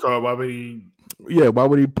made the card? Why would he? Yeah, why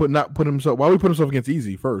would he put himself? Why would he put himself against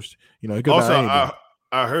Easy first? He could also.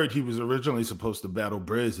 I heard he was originally supposed to battle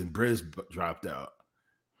Briz, and Briz dropped out.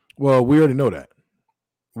 Well, we already know that.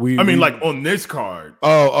 Like on this card.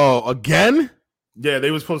 Oh, again? Yeah,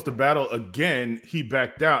 they were supposed to battle again. He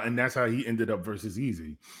backed out, and that's how he ended up versus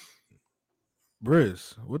Easy.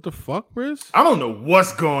 Briz, what the fuck, Briz? I don't know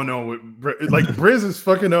what's going on with Briz. Like Briz is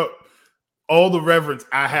fucking up all the reverence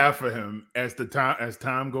I have for him as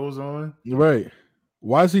time goes on. Right.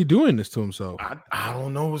 Why is he doing this to himself? I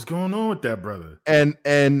don't know what's going on with that brother. And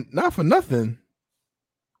not for nothing,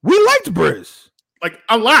 we liked Briz like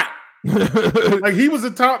a lot. Like he was a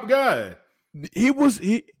top guy. He was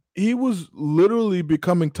literally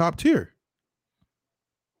becoming top tier.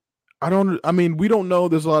 We don't know.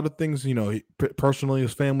 There's a lot of things, personally,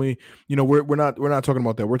 his family. We're not talking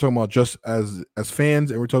about that. We're talking about just as fans,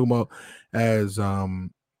 and we're talking about as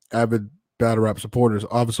avid battle rap supporters.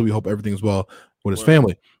 Obviously, we hope everything's well with his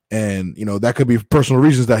family, and that could be personal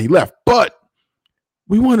reasons that he left. But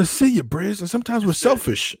we want to see you, Briz, and sometimes we're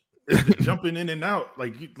selfish. Jumping in and out,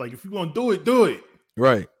 like if you're gonna do it,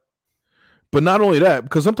 right. But not only that,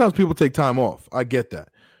 because sometimes people take time off. I get that,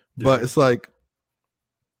 but it's like,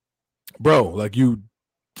 bro, like you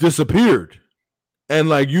disappeared, and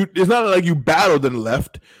like it's not like you battled and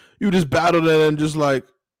left. You just battled and then just like.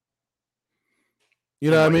 You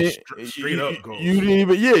know what I mean? Straight up goals. You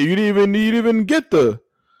didn't even get the.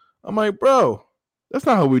 I'm like, bro, that's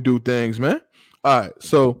not how we do things, man. All right,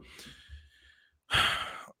 so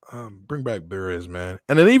bring back Briz, man.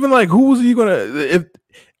 And then even like, who was he gonna? If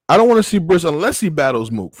I don't want to see Briz unless he battles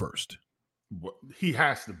Mook first. He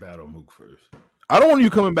has to battle Mook first. I don't want you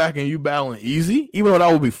coming back and you battling Easy, even though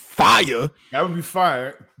that would be fire. That would be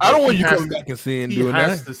fire. I don't want you coming back and doing that. He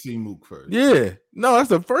has to see Mook first. Yeah, no, that's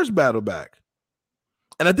the first battle back.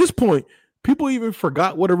 And at this point, people even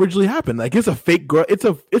forgot what originally happened. Like it's a fake grudge. It's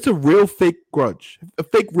a real fake grudge. A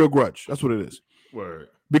fake real grudge. That's what it is. Word.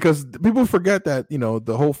 Because people forget that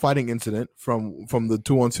the whole fighting incident from the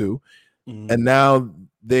 2-on-2, and now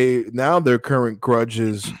their current grudge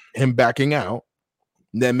is him backing out.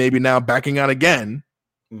 Then maybe now backing out again.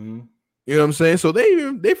 Mm-hmm. You know what I'm saying? So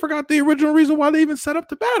they forgot the original reason why they even set up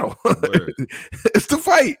the battle. It's to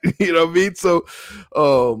fight. You know what I mean? So,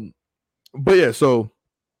 but yeah. So.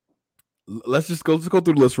 Let's go through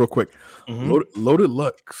the list real quick. Loaded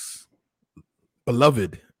Lux,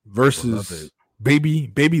 Beloved versus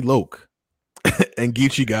Baby Loke and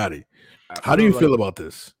Geechee Gotti. How do you feel about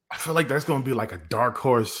this? I feel like that's going to be like a dark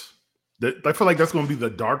horse. I feel like that's going to be the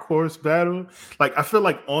dark horse battle. Like I feel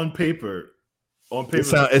like on paper, it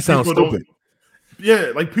sounds stupid.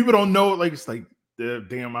 Yeah, like people don't know. Like it's like,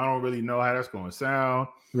 damn, I don't really know how that's going to sound.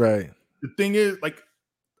 Right. The thing is, like.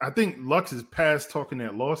 I think Lux is past talking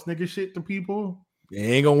that lost nigga shit to people. It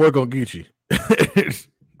ain't gonna work on Geechee. It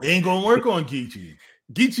ain't gonna work on Geechee.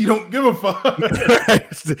 Geechee don't give a fuck.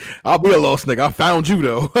 I'll be a lost nigga. I found you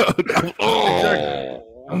though. That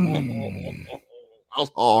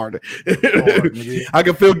was hard. I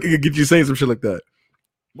can feel Geechee saying some shit like that.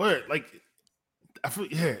 Word, like I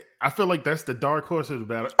feel like that's the dark horse of the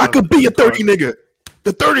battle. I could be a 30 nigga.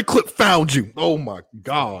 The 30 clip found you. Oh my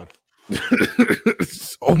god.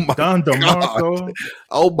 Oh my Don DeMarco. God.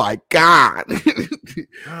 Oh my god.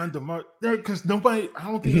 Don DeMarco. Because nobody, I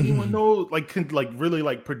don't think anyone knows, like, can like really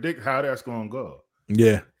like predict how that's gonna go.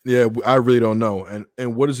 Yeah, I really don't know.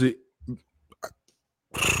 And what is it?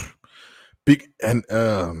 Big and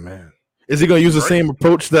man, is he gonna use the same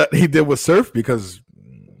approach that he did with Surf? Because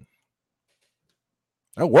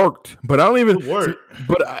that worked, but I don't even. To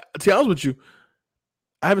be honest with you,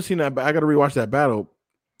 I haven't seen that. But I got to rewatch that battle.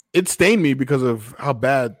 It stained me because of how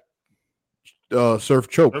bad Surf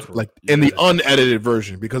choked, like in the unedited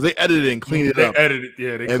version, because they edited it and cleaned it up.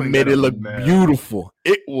 They and made it look beautiful.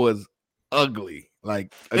 It was ugly,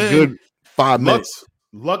 like a good 5 minutes.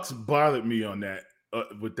 Lux bothered me on that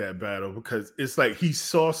with that battle because it's like he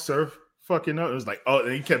saw Surf fucking up. It was like, oh,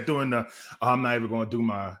 and he kept doing the I'm not even going to do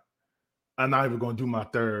my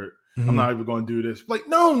third. Mm-hmm. I'm not even going to do this. Like,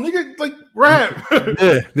 no, nigga, like rap.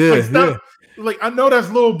 Yeah. Like, I know that's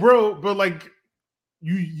little bro, but like,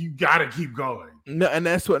 you gotta keep going. No, and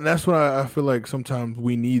that's what I feel like sometimes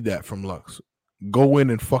we need that from Lux. Go in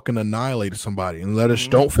and fucking annihilate somebody and let us.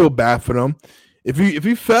 Don't feel bad for them. If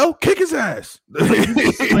he fell, kick his ass.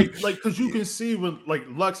 like, because you can see when like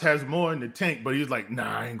Lux has more in the tank, but he's like,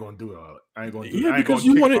 nah, I ain't gonna do it. I ain't gonna do it. I ain't gonna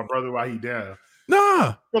kick my brother while he down.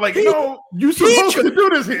 Nah, but like, no, you supposed to do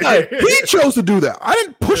this here. Like, he chose to do that. I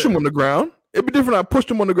didn't push him on the ground. It'd be different. I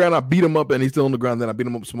pushed him on the ground. I beat him up, and he's still on the ground. Then I beat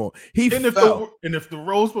him up some more. Fell. If the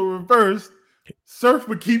roles were reversed, Surf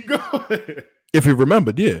would keep going. If he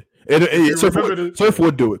remembered, yeah. Surf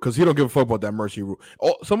would do it because he don't give a fuck about that mercy rule.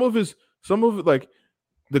 Some of it, like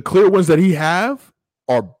the clear ones that he have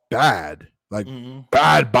are bad, like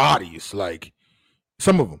bad bodies, like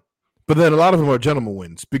some of them. But then a lot of them are gentleman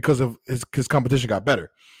wins because of his competition got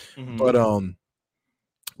better. But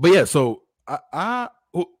yeah. So I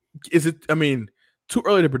is it? I mean, too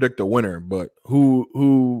early to predict a winner. But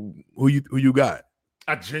who you got?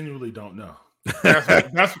 I genuinely don't know.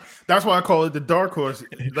 That's why I call it the dark horse.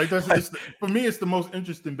 Like for me, it's the most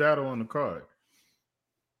interesting battle on the card.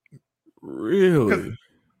 Really?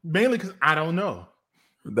 Mainly because I don't know.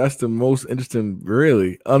 That's the most interesting,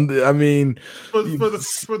 really. I mean, for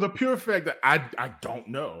the pure fact that I don't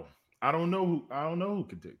know. I don't know who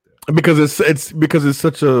could take that. Because it's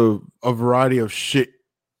such a variety of shit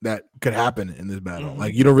that could happen in this battle.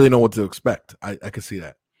 Like you don't really know what to expect. I could see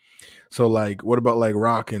that. So like, what about like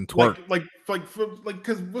Rock and Twerk?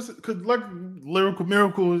 Because like Lyrical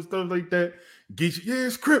Miracle and stuff like that.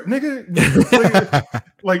 It's Crip, nigga.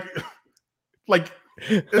 like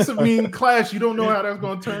it's a mean clash. You don't know how that's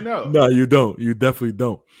going to turn out. No, you don't. You definitely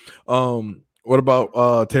don't. What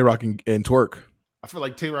about Tay-Rock and Twerk? I feel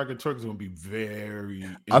like Tay-Rock and Twerk is going to be very.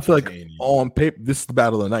 I feel like on paper, this is the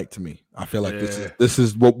battle of the night to me. I feel like this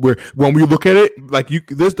is what when we look at it, like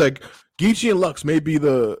Geechee and Lux may be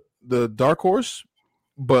the dark horse,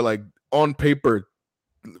 but like on paper,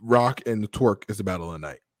 Rock and Twerk is the battle of the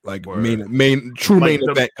night. Like main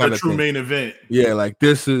event kind of thing. Main event. Yeah, like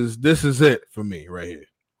this is it for me right here.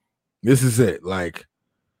 This is it. Like,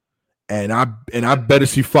 and I better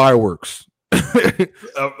see fireworks.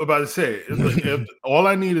 I'm about to say, all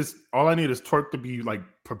I need is Twerk to be like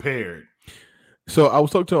prepared. So I was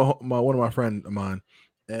talking to one of my friends of mine,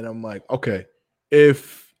 and I'm like, okay,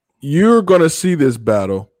 if you're gonna see this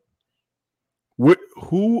battle,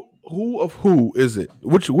 who is it?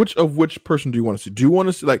 Which person do you want to see? Do you want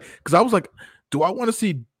to see because I was like, do I want to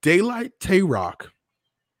see Daylight, Tay-Rock?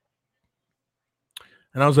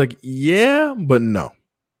 And I was like, yeah, but no.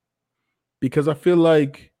 Because I feel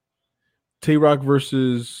like Tay-Rock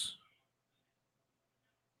versus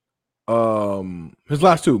his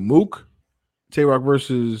last two, Mook, Tay-Rock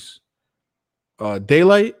versus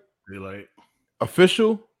Daylight,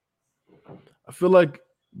 Official. I feel like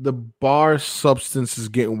the bar substance is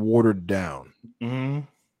getting watered down. And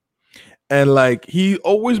like he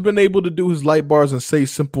always been able to do his light bars and say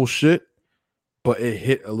simple shit, but it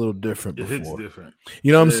hit a little different before. It hits different.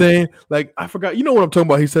 You know what I'm saying? Like I forgot. You know what I'm talking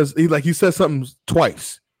about? He says something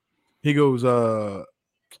twice. He goes, I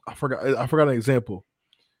forgot an example.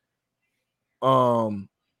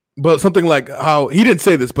 But something like how he didn't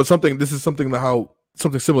say this, but something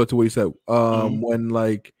similar to what he said. When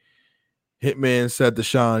like Hitman said to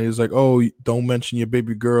Sean, he was like, "Oh, don't mention your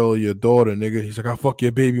baby girl or your daughter, nigga." He's like, "I'll fuck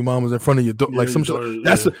your baby mamas in front of your daughter." Like some shit.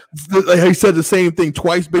 That's like he said the same thing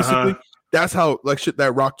twice, basically. That's how like shit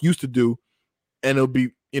that Rock used to do, and it'll be,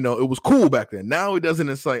 it was cool back then. Now he doesn't.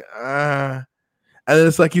 It's like and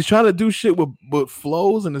it's like he's trying to do shit with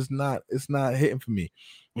flows, and it's not hitting for me.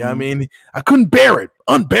 You know what I mean? I couldn't bear it.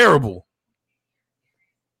 Unbearable.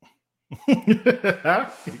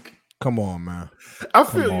 Come on, man. I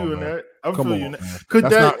feel you in that. I feel you in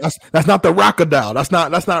that. That's not the Rockadile. That's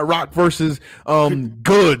not Rock versus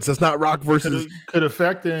Goods. That's not Rock versus. Could a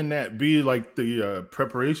factor in that be like the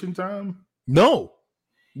preparation time? No,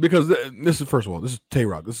 because this is, first of all, this is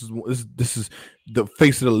Tay-Rock. This is the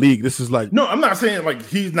face of the league. This is like, no, I'm not saying like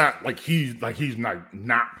he's not prepared,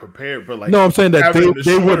 but like, no, I'm saying that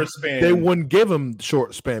they wouldn't give him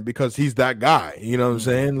short span because he's that guy. You know what I'm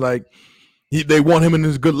saying? Like, they want him in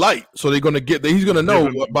his good light, so they're gonna he's gonna know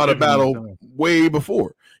about a battle way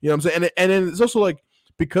before. You know what I'm saying? And then it's also like,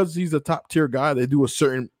 because he's a top tier guy, they do a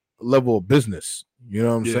certain level of business. You know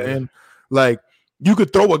what I'm saying? Like, you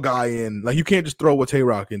could throw a guy in, like, you can't just throw a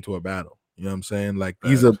Tay-Rock into a battle. You know what I'm saying? Like,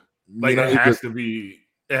 he's a like, it has to make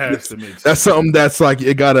sense. That's something that's like,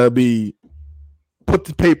 it gotta be put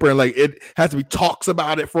to paper, and like, it has to be talks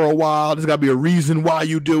about it for a while. There's gotta be a reason why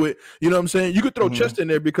you do it. You know what I'm saying? You could throw Chess in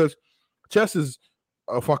there because Chess is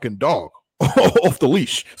a fucking dog off the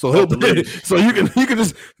leash, so so you can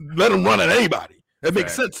just let him run at anybody. That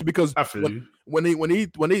makes sense because when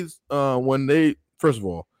they first of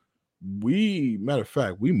all, matter of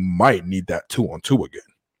fact, we might need that 2-on-2 again.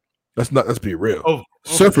 Let's be real.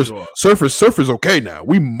 Surfer's okay now.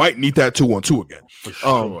 We might need that 2-on-2 again. For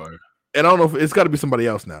sure. And I don't know if it's got to be somebody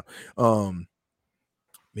else now.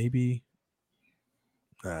 Maybe.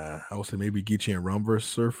 I would say maybe Geechee and Rum versus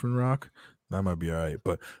Surf and Rock. That might be all right.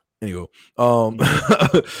 But anyway,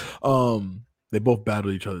 they both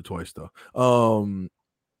battled each other twice though.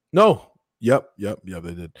 No. Yep,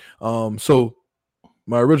 they did. So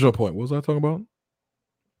my original point, what was I talking about?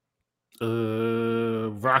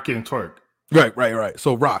 Rock and Twerk. Right.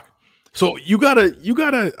 So Rock. So you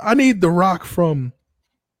gotta I need the Rock from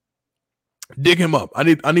Dig Him Up. I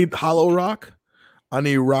need Hollow Rock. I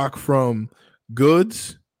need Rock from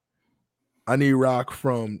Goods. I need Rock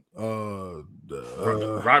from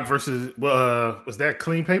Rock versus was that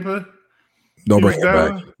Clean Paper? No, bring it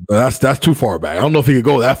back. That's too far back. I don't know if he could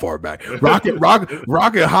go that far back. Rock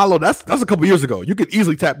and Hollow. That's a couple years ago. You could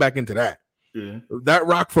easily tap back into that. Yeah. That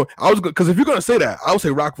Rock from because if you're gonna say that, I would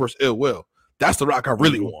say Rock versus Ill Will. That's the Rock I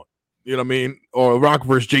really want. You know what I mean? Or Rock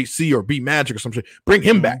versus JC or B Magic or some shit. Bring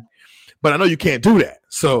him back. But I know you can't do that.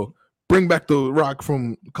 So bring back the Rock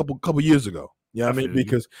from a couple years ago. You know what I mean?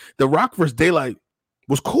 Because the Rock versus Daylight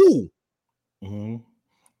was cool. Mm-hmm.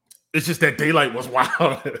 It's just that Daylight was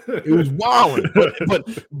wild. It was wild,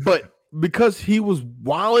 but because he was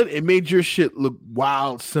wild, it made your shit look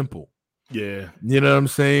wild simple. Yeah, you know what I'm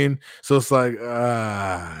saying. So it's like,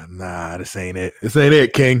 nah, this ain't it. This ain't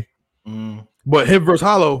it, King. But him versus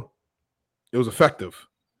Hollow, it was effective.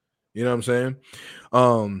 You know what I'm saying.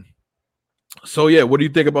 So yeah, what do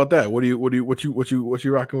you think about that? What you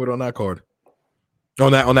rocking with on that card?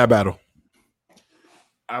 On that battle?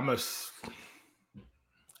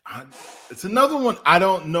 It's another one I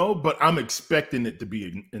don't know, but I'm expecting it to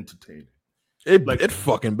be entertaining. It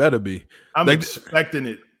fucking better be. I'm expecting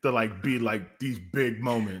it to like be like these big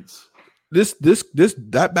moments.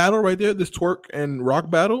 That battle right there, this Twerk and Rock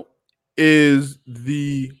battle, is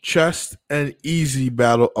the Chest and Easy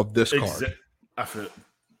battle of this card. I feel it.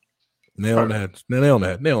 Nail on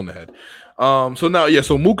the head. So now, yeah,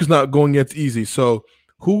 so Mook is not going against Easy. So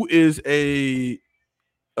who is a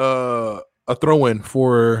throw-in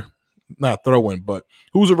for, not throw-in, but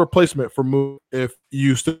who's a replacement for Mook if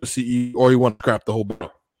you still see or you want to scrap the whole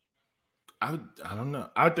battle? I don't know.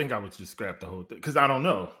 I think I would just scrap the whole thing because I don't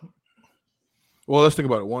know. Well, let's think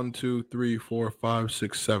about it. 1, 2, 3, 4, 5,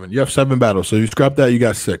 6, 7. You have 7 battles, so you scrap that. You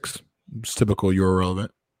got 6. It's typical. You're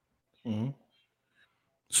irrelevant. Mm-hmm.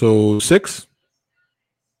 So 6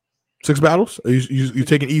 battles. Are you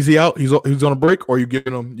taking Easy out? He's on a break, or you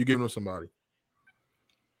giving him somebody?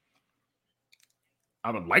 I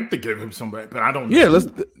would like to give him somebody, but I don't. Yeah, I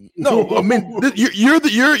mean,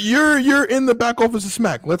 you're in the back office of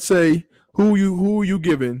Smack. Let's say who are you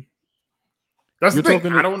giving? That's the thing.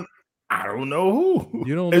 I don't know who.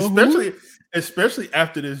 You don't know especially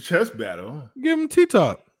after this chess battle. Give him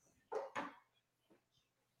T-Top.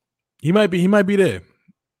 He might be there.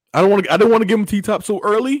 I don't want to give him T-Top so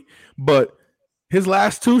early, but his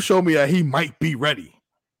last 2 show me that he might be ready.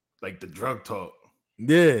 Like the drug talk.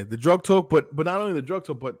 Yeah, the drug talk, but not only the drug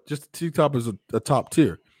talk, but just T-Top is a top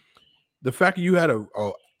tier. The fact that you had a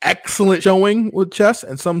excellent showing with chess,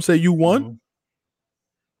 and some say you won,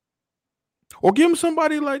 or give him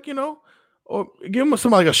somebody like, or give him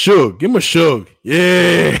somebody like a Suge. Give him a Suge.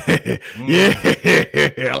 Yeah,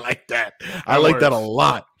 yeah, I like that. I like that a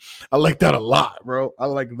lot. I like that a lot, bro. I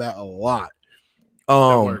like that a lot.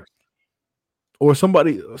 or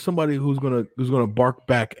somebody who's gonna bark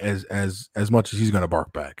back as much as he's gonna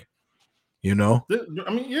bark back. You know? I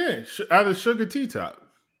mean, yeah, either Sugar T-Top.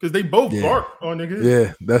 Because they both bark on niggas.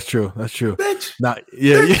 Yeah, that's true. Bitch. Not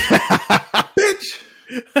bitch.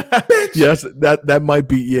 Bitch. Yes, that might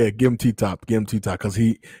be give him T-Top because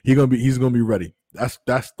he's gonna be ready. That's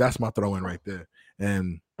my throw in right there.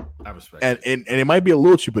 And I respect and it might be a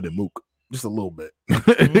little cheaper than Mook. Just a little bit.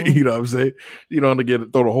 Mm-hmm. You know what I'm saying? You don't have to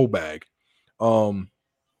throw the whole bag. And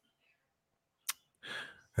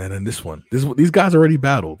then these guys already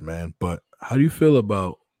battled, man. But how do you feel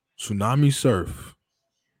about Tsunami Surf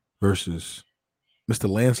versus Mr.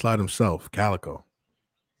 Landslide himself, Calico?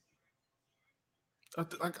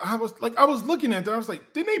 I was looking at that. I was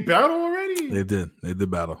like, didn't they battle already? They did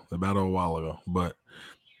battle. They battled a while ago. But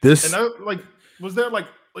this was that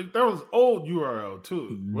that was old URL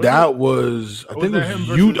too. That was I think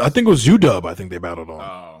it was UW. I think they battled on.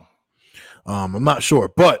 Oh. I'm not sure,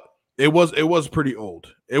 but it was pretty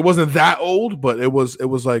old. It wasn't that old, but it was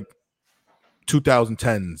like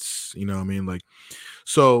 2010s. You know what I mean? Like,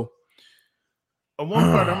 so on one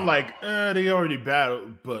part, I'm like, they already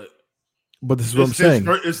battled, but this is what I'm saying.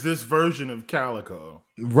 It's this version of Calico,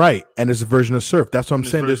 right? And it's a version of Surf. That's what I'm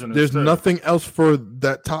saying. There's nothing else for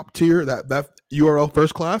that top tier, that URL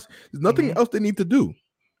first class. There's nothing else they need to do.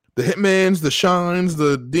 The Hitmans, the Shines,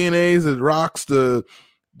 the DNAs, the Rocks, the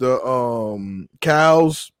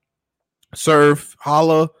Cows, Surf,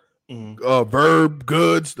 Holla, Verb,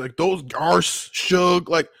 Goods, like those Arse,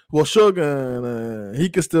 Suge, Suge, he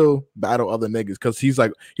can still battle other niggas because he's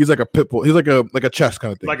like a pit bull. He's like a chess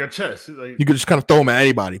kind of thing. Like a chess. You could just kind of throw him at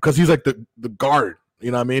anybody because he's like the guard.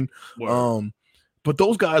 You know what I mean? Word. But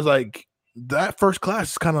those guys, like that first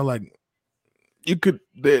class is kind of like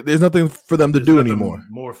there's nothing for them to do anymore.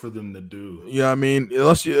 More for them to do. Yeah, I mean,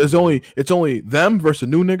 unless it's only them versus a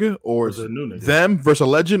new nigga, or them versus a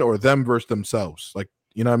legend, or them versus themselves. Like,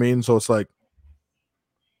 you know what I mean? So it's like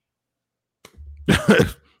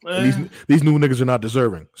these new niggas are not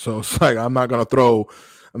deserving. So it's like I'm not gonna throw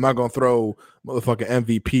motherfucking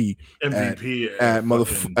MVP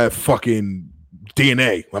at fucking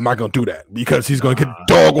DNA. I'm not gonna do that because he's gonna get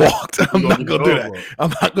dog walked. I'm not gonna do that.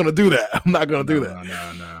 I'm not gonna do that.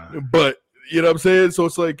 Nah. But you know what I'm saying? So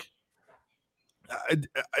it's like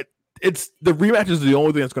it's the rematch is the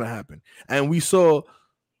only thing that's gonna happen. And we saw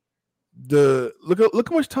look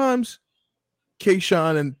how much times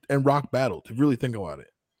K-Shine and Rock battled. To really think about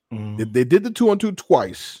it. They did the 2-on-2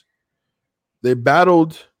 twice. They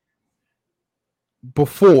battled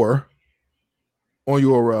before on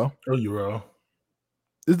URL.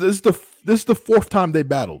 This is the fourth time they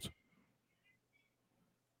battled.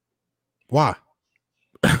 Why?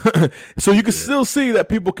 So you can still see that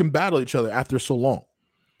people can battle each other after so long.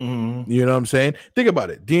 You know what I'm saying? Think about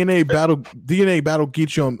it. DNA battled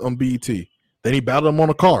Geechee on BET. Then he battled him on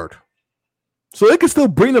a card. So they can still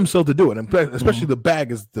bring themselves to do it, and especially the bag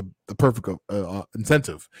is the perfect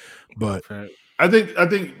incentive. But I think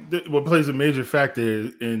what plays a major factor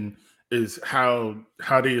is how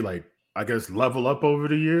they level up over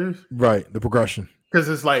the years. Right, the progression. Because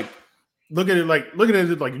it's like looking at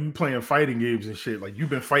it like you playing fighting games and shit. Like you've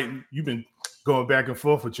been going back and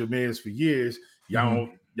forth with your mans for years. Y'all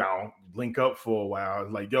don't link up for a while.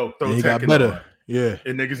 It's like, yo, throw tech better. Yeah,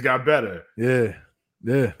 and niggas got better. Yeah,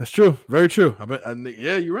 that's true. Very true.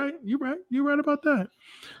 Yeah, you're right. You're right about that.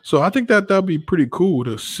 So I think that'd be pretty cool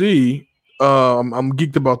to see. I'm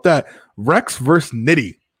geeked about that. Rex versus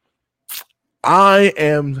Nitty. I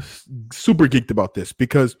am super geeked about this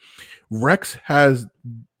because Rex has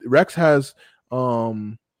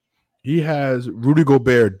Rudy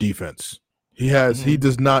Gobert defense. He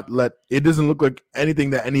does not it doesn't look like anything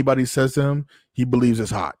that anybody says to him, he believes is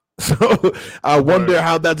hot. So I wonder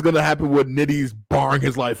how that's gonna happen with Nitty's barring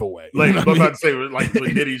his life away. Like I'm about to say, like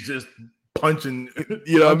when Nitty's just punching,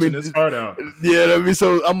 his heart out. Yeah, I mean,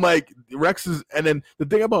 so I'm like, Rex is, and then the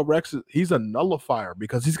thing about Rex is he's a nullifier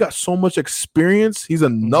because he's got so much experience. He's a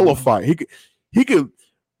nullifier.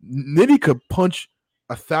 Nitty could punch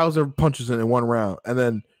 1,000 punches in one round, and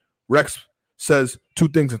then Rex says two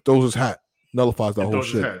things and throws his hat, nullifies that whole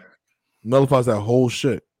shit. Nullifies that whole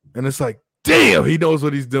shit, and it's like, damn, he knows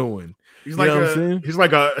what he's doing. He's like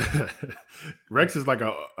Rex is like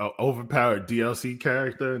a overpowered DLC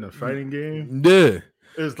character in a fighting game. Yeah,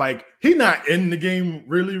 it's like he's not in the game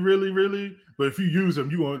really, but if you use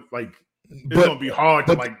him, you won't like. It's gonna be hard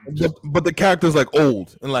to like. But the character's like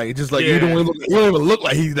old and like just like you don't even look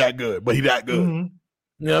like he's that good, but he's that good.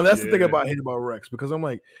 You know, that's the thing I hate about Rex because I'm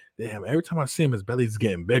like, damn, every time I see him, his belly's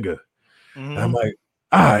getting bigger. And I'm like,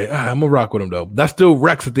 all right, I'm gonna rock with him though. That's still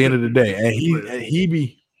Rex at the end of the day, and he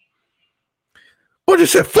be. What you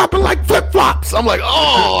said, flopping like flip flops. I'm like,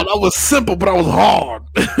 oh, that was simple, but I was hard.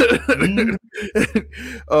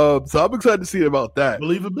 So I'm excited to see about that.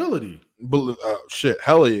 Believability. Shit,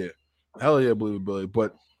 hell yeah, believability.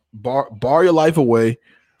 But bar your life away.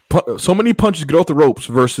 So many punches get off the ropes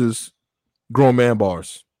versus grown man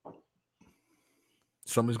bars.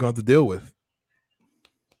 Somebody's going to have to deal with.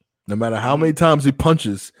 No matter how many times he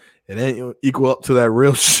punches, it ain't equal up to that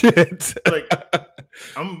real shit. Like,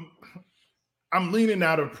 I'm leaning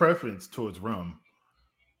out of preference towards Rum.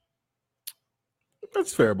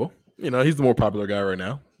 That's fairable. You know, he's the more popular guy right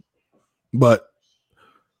now. But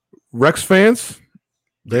Rex fans,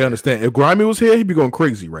 they understand. If Grimy was here, he'd be going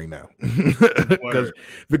crazy right now.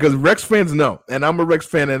 because Rex fans know. And I'm a Rex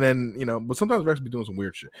fan, and then, you know, but sometimes Rex be doing some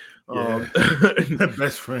weird shit. Yeah.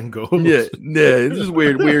 Best friend goes. Yeah, it's just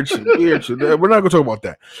weird shit. We're not gonna talk about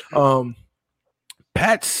that.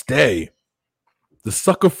 Pat Stay, the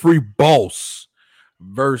sucker free boss,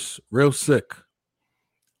 versus Real Sick.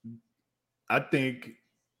 I think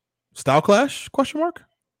style clash? Question mark.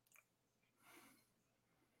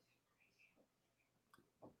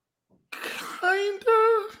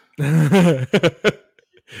 Kinda.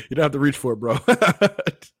 You don't have to reach for it, bro.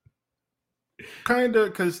 Kinda,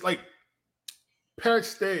 because like Pat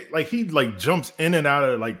Stay, like he like jumps in and out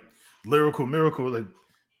of like lyrical miracle like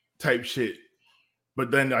type shit,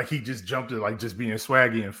 but then like he just jumped to like just being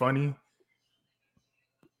swaggy and funny.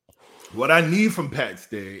 What I need from Pat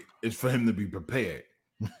Stay is for him to be prepared,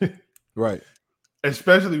 right?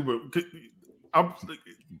 Especially because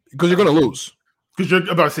you're gonna lose. Because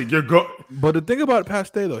you're about to say you're go. But the thing about Pat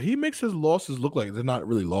Stay though, he makes his losses look like they're not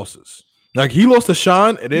really losses. Like he lost to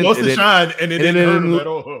Sean, and then and it didn't hurt him at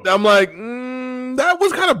all. I'm like, that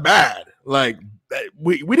was kind of bad. Like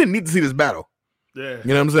we didn't need to see this battle. Yeah, you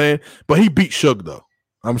know what I'm saying. But he beat Suge though.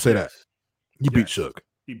 I'm gonna say that he beat Suge.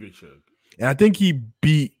 He beat Suge, and I think he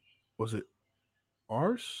beat. Was it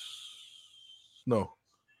Ars? No,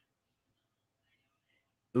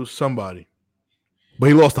 it was somebody. But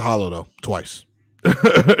he lost to Hollow though twice.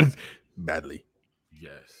 Badly.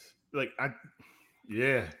 Yes. Like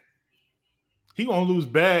he won't lose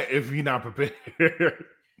bad if he not prepared.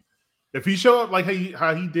 If he show up like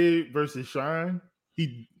how he did versus Shine,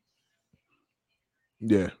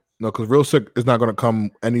 no, because Real Sick is not gonna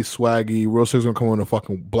come any swaggy. Real Sick's gonna come in a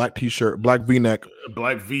fucking black t-shirt, black V-neck,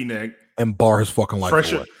 and bar his fucking life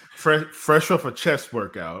away. Fresh off a chest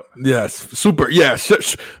workout. Yes, super.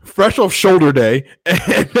 Yes, fresh off shoulder day,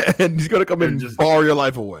 and he's gonna come in and just bar your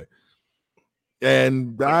life away.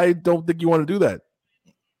 And I don't think you want to do that.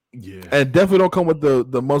 Yeah, and definitely don't come with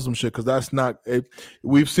the Muslim shit because that's not.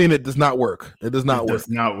 We've seen it does not work. It does not work.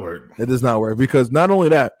 It does not work because not only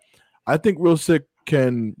that, I think Real Sick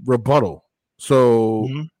can rebuttal. So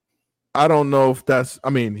I don't know if that's.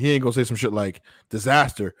 I mean, he ain't gonna say some shit like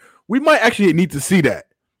disaster. We might actually need to see that.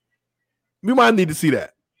 We might need to see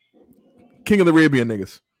that. King of the Arabian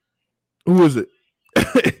niggas. Who is it?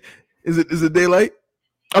 Is it Daylight?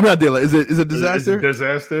 I'm not Daylight. Is it Disaster? Is it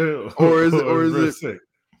Disaster? Or is it Sick?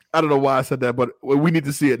 I don't know why I said that, but we need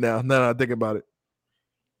to see it now. Now that I think about it.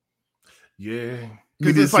 Yeah.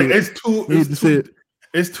 Because it's like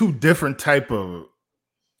it's two different type of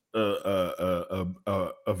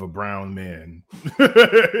a brown man.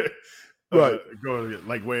 Right,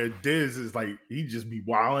 like where Diz is like he just be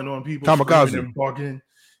wilding on people, kamikaze and barking,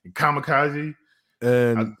 and kamikaze,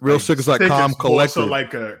 and Real Sick is like calm, collected, so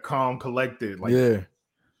like a calm, collected, like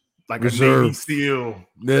like reserved. A Navy SEAL,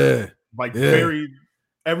 very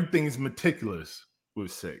everything's meticulous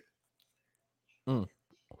with Sick. I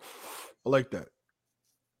like that.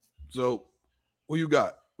 So, who you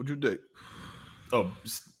got? What you think? Oh,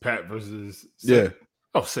 Pat versus Sick.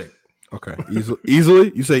 Oh, Sick. Okay,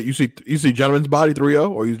 easily. You see Gentleman's Body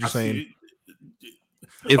 3-0, or you just saying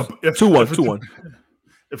if 2-1.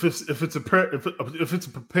 If it's a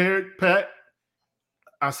prepared Pat,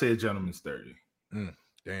 I say a Gentleman's 30.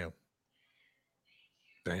 Damn.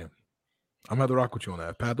 I'm gonna have to rock with you on that.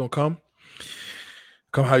 If Pat don't come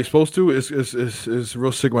how you're supposed to. It's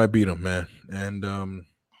Real Sick might beat him, man. And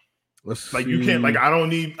let's like see. You can't like I don't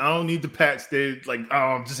need the Pat stage. Like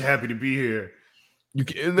I'm just happy to be here. You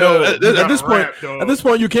can, at this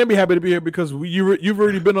point, you can't be happy to be here because you've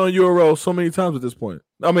already been on URL so many times at this point.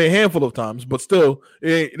 I mean, a handful of times, but still,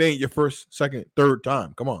 it ain't your first, second, third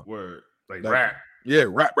time. Come on, word like rap. Yeah,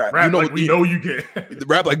 rap. You know like we know you get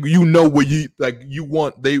rap like you know what you like. You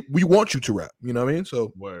want we want you to rap. You know what I mean?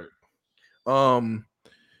 So word. And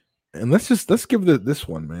let's give this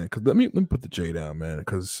one, man. Because let me put the J down, man.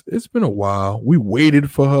 Because it's been a while. We waited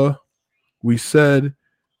for her. We said.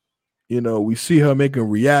 You know, we see her making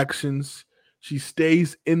reactions She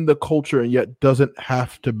stays in the culture and yet doesn't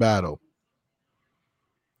have to battle.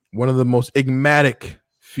 One of the most enigmatic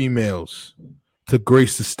females to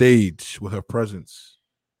grace the stage with her presence.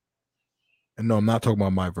 And no, I'm not talking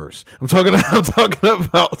about my verse. I'm talking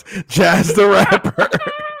about Jazz the Rapper.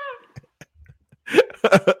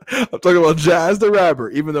 I'm talking about Jazz the Rapper,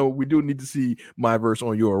 even though we do need to see my verse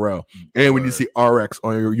on URL. And we need to see RX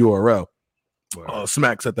on your URL.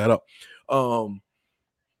 Smack set that up.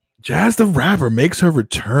 Jazz the Rapper makes her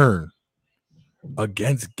return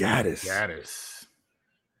against Gaddis.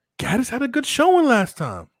 Gaddis had a good showing last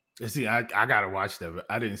time. See, I gotta watch that, but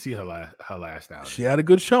I didn't see her last outing. She had a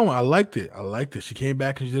good showing. I liked it. She came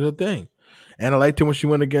back and she did her thing. And I liked it when she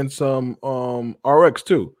went against RX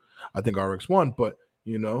too. I think RX won, but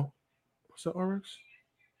you know, was that RX?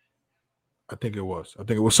 I think it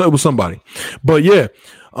was somebody. But yeah,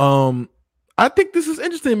 I think this is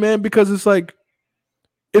interesting, man, because it's like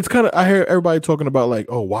it's kind of I hear everybody talking about like,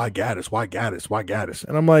 oh, why Gaddis?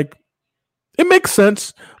 And I'm like, it makes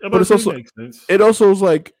sense, but it's also it also is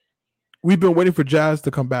like we've been waiting for Jazz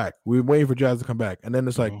to come back. We're waiting for Jazz to come back, and then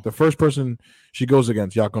it's like the first person she goes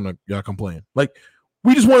against, y'all complain. Like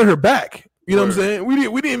we just wanted her back. You know what I'm saying? We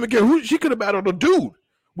didn't even care who she could have battled a dude.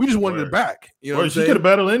 We just wanted her back. You know what I'm saying? She could have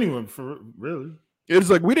battled anyone for really. It's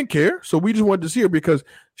like we didn't care, so we just wanted to see her because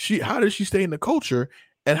how did she stay in the culture,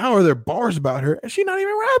 and how are there bars about her, and she not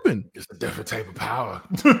even rapping? It's a different type of power.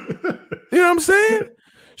 You know what I'm saying?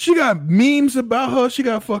 She got memes about her. She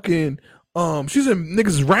got fucking she's in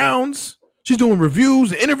niggas' rounds. She's doing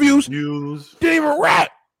reviews and interviews. Didn't even rap.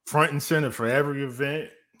 Front and center for every event.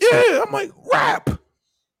 Yeah, I'm like, rap.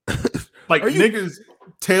 Like niggas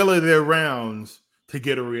tailor their rounds to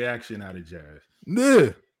get a reaction out of Jazz.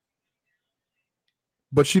 Yeah.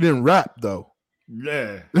 But she didn't rap though.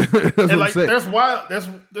 Yeah. And like that's wild.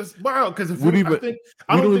 That's wild because we don't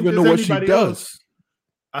even know what she does.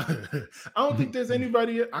 I don't think there's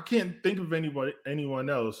anybody. I can't think of anyone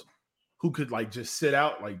else who could like just sit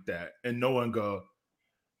out like that and no one go,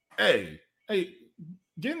 hey,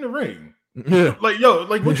 get in the ring. Yeah. Like, yo,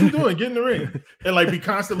 like what you doing? Get in the ring. And like be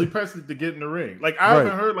constantly pressed to get in the ring. Like I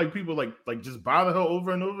haven't heard like people like just bother her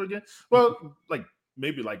over and over again. Well, like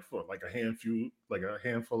maybe like for like a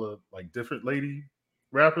handful of like different lady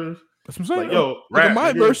rappers. That's what I'm saying. Like, yo, like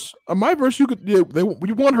on my verse, you could you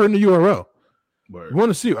want her in the URL. Word. You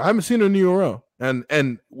want to see her. I haven't seen her in the URL.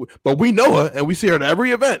 But we know her and we see her at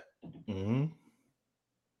every event. Mm-hmm.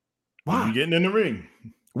 Why? You getting in the ring?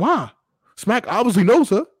 Why? Smack obviously knows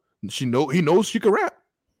her. He knows she can rap.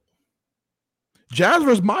 Jazz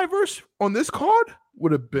versus my verse on this card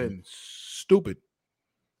would have been stupid.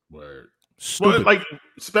 Word. Stupid. Well, like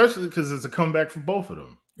especially because it's a comeback from both of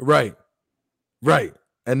them. Right.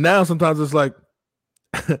 And now sometimes it's like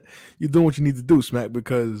you're doing what you need to do, Smack,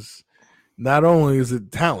 because not only is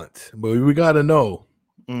it talent, but we gotta know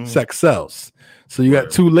sex sells. So you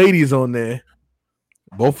got two ladies on there,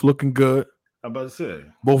 both looking good. I'm about to say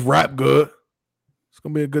both rap good. It's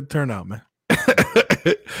gonna be a good turnout, man.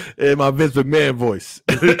 In my Vince McMahon voice.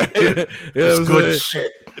 It's good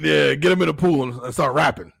shit. Yeah, get him in the pool and start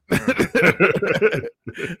rapping.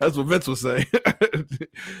 That's what Vince was saying.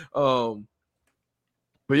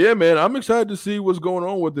 But yeah, man, I'm excited to see what's going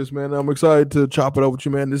on with this, man. I'm excited to chop it up with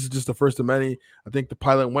you, man. This is just the first of many. I think the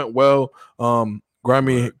pilot went well.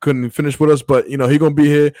 Grimy couldn't finish with us, but, you know, he's going to be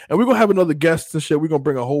here. And we're going to have another guest and shit. We're going to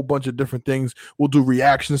bring a whole bunch of different things. We'll do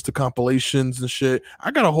reactions to compilations and shit.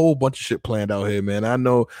 I got a whole bunch of shit planned out here, man. I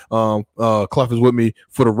know Clef is with me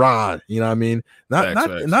for the ride. You know what I mean?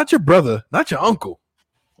 Not your brother, not your uncle,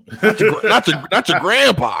 not your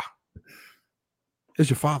grandpa.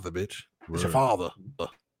 It's your father, bitch. It's your father.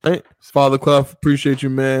 Hey, Father Clef, appreciate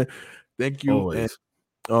you, man. Thank you. Always.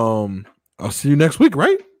 And, I'll see you next week,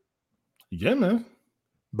 right? Yeah, man.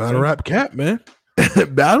 Battle Rap Cat, man.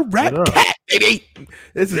 Battle Rap Cat, baby.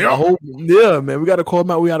 This is a whole man. We gotta call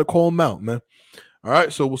him out. Man. All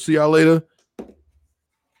right, so we'll see y'all later.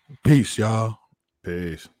 Peace, y'all.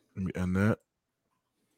 Peace. Let me end that.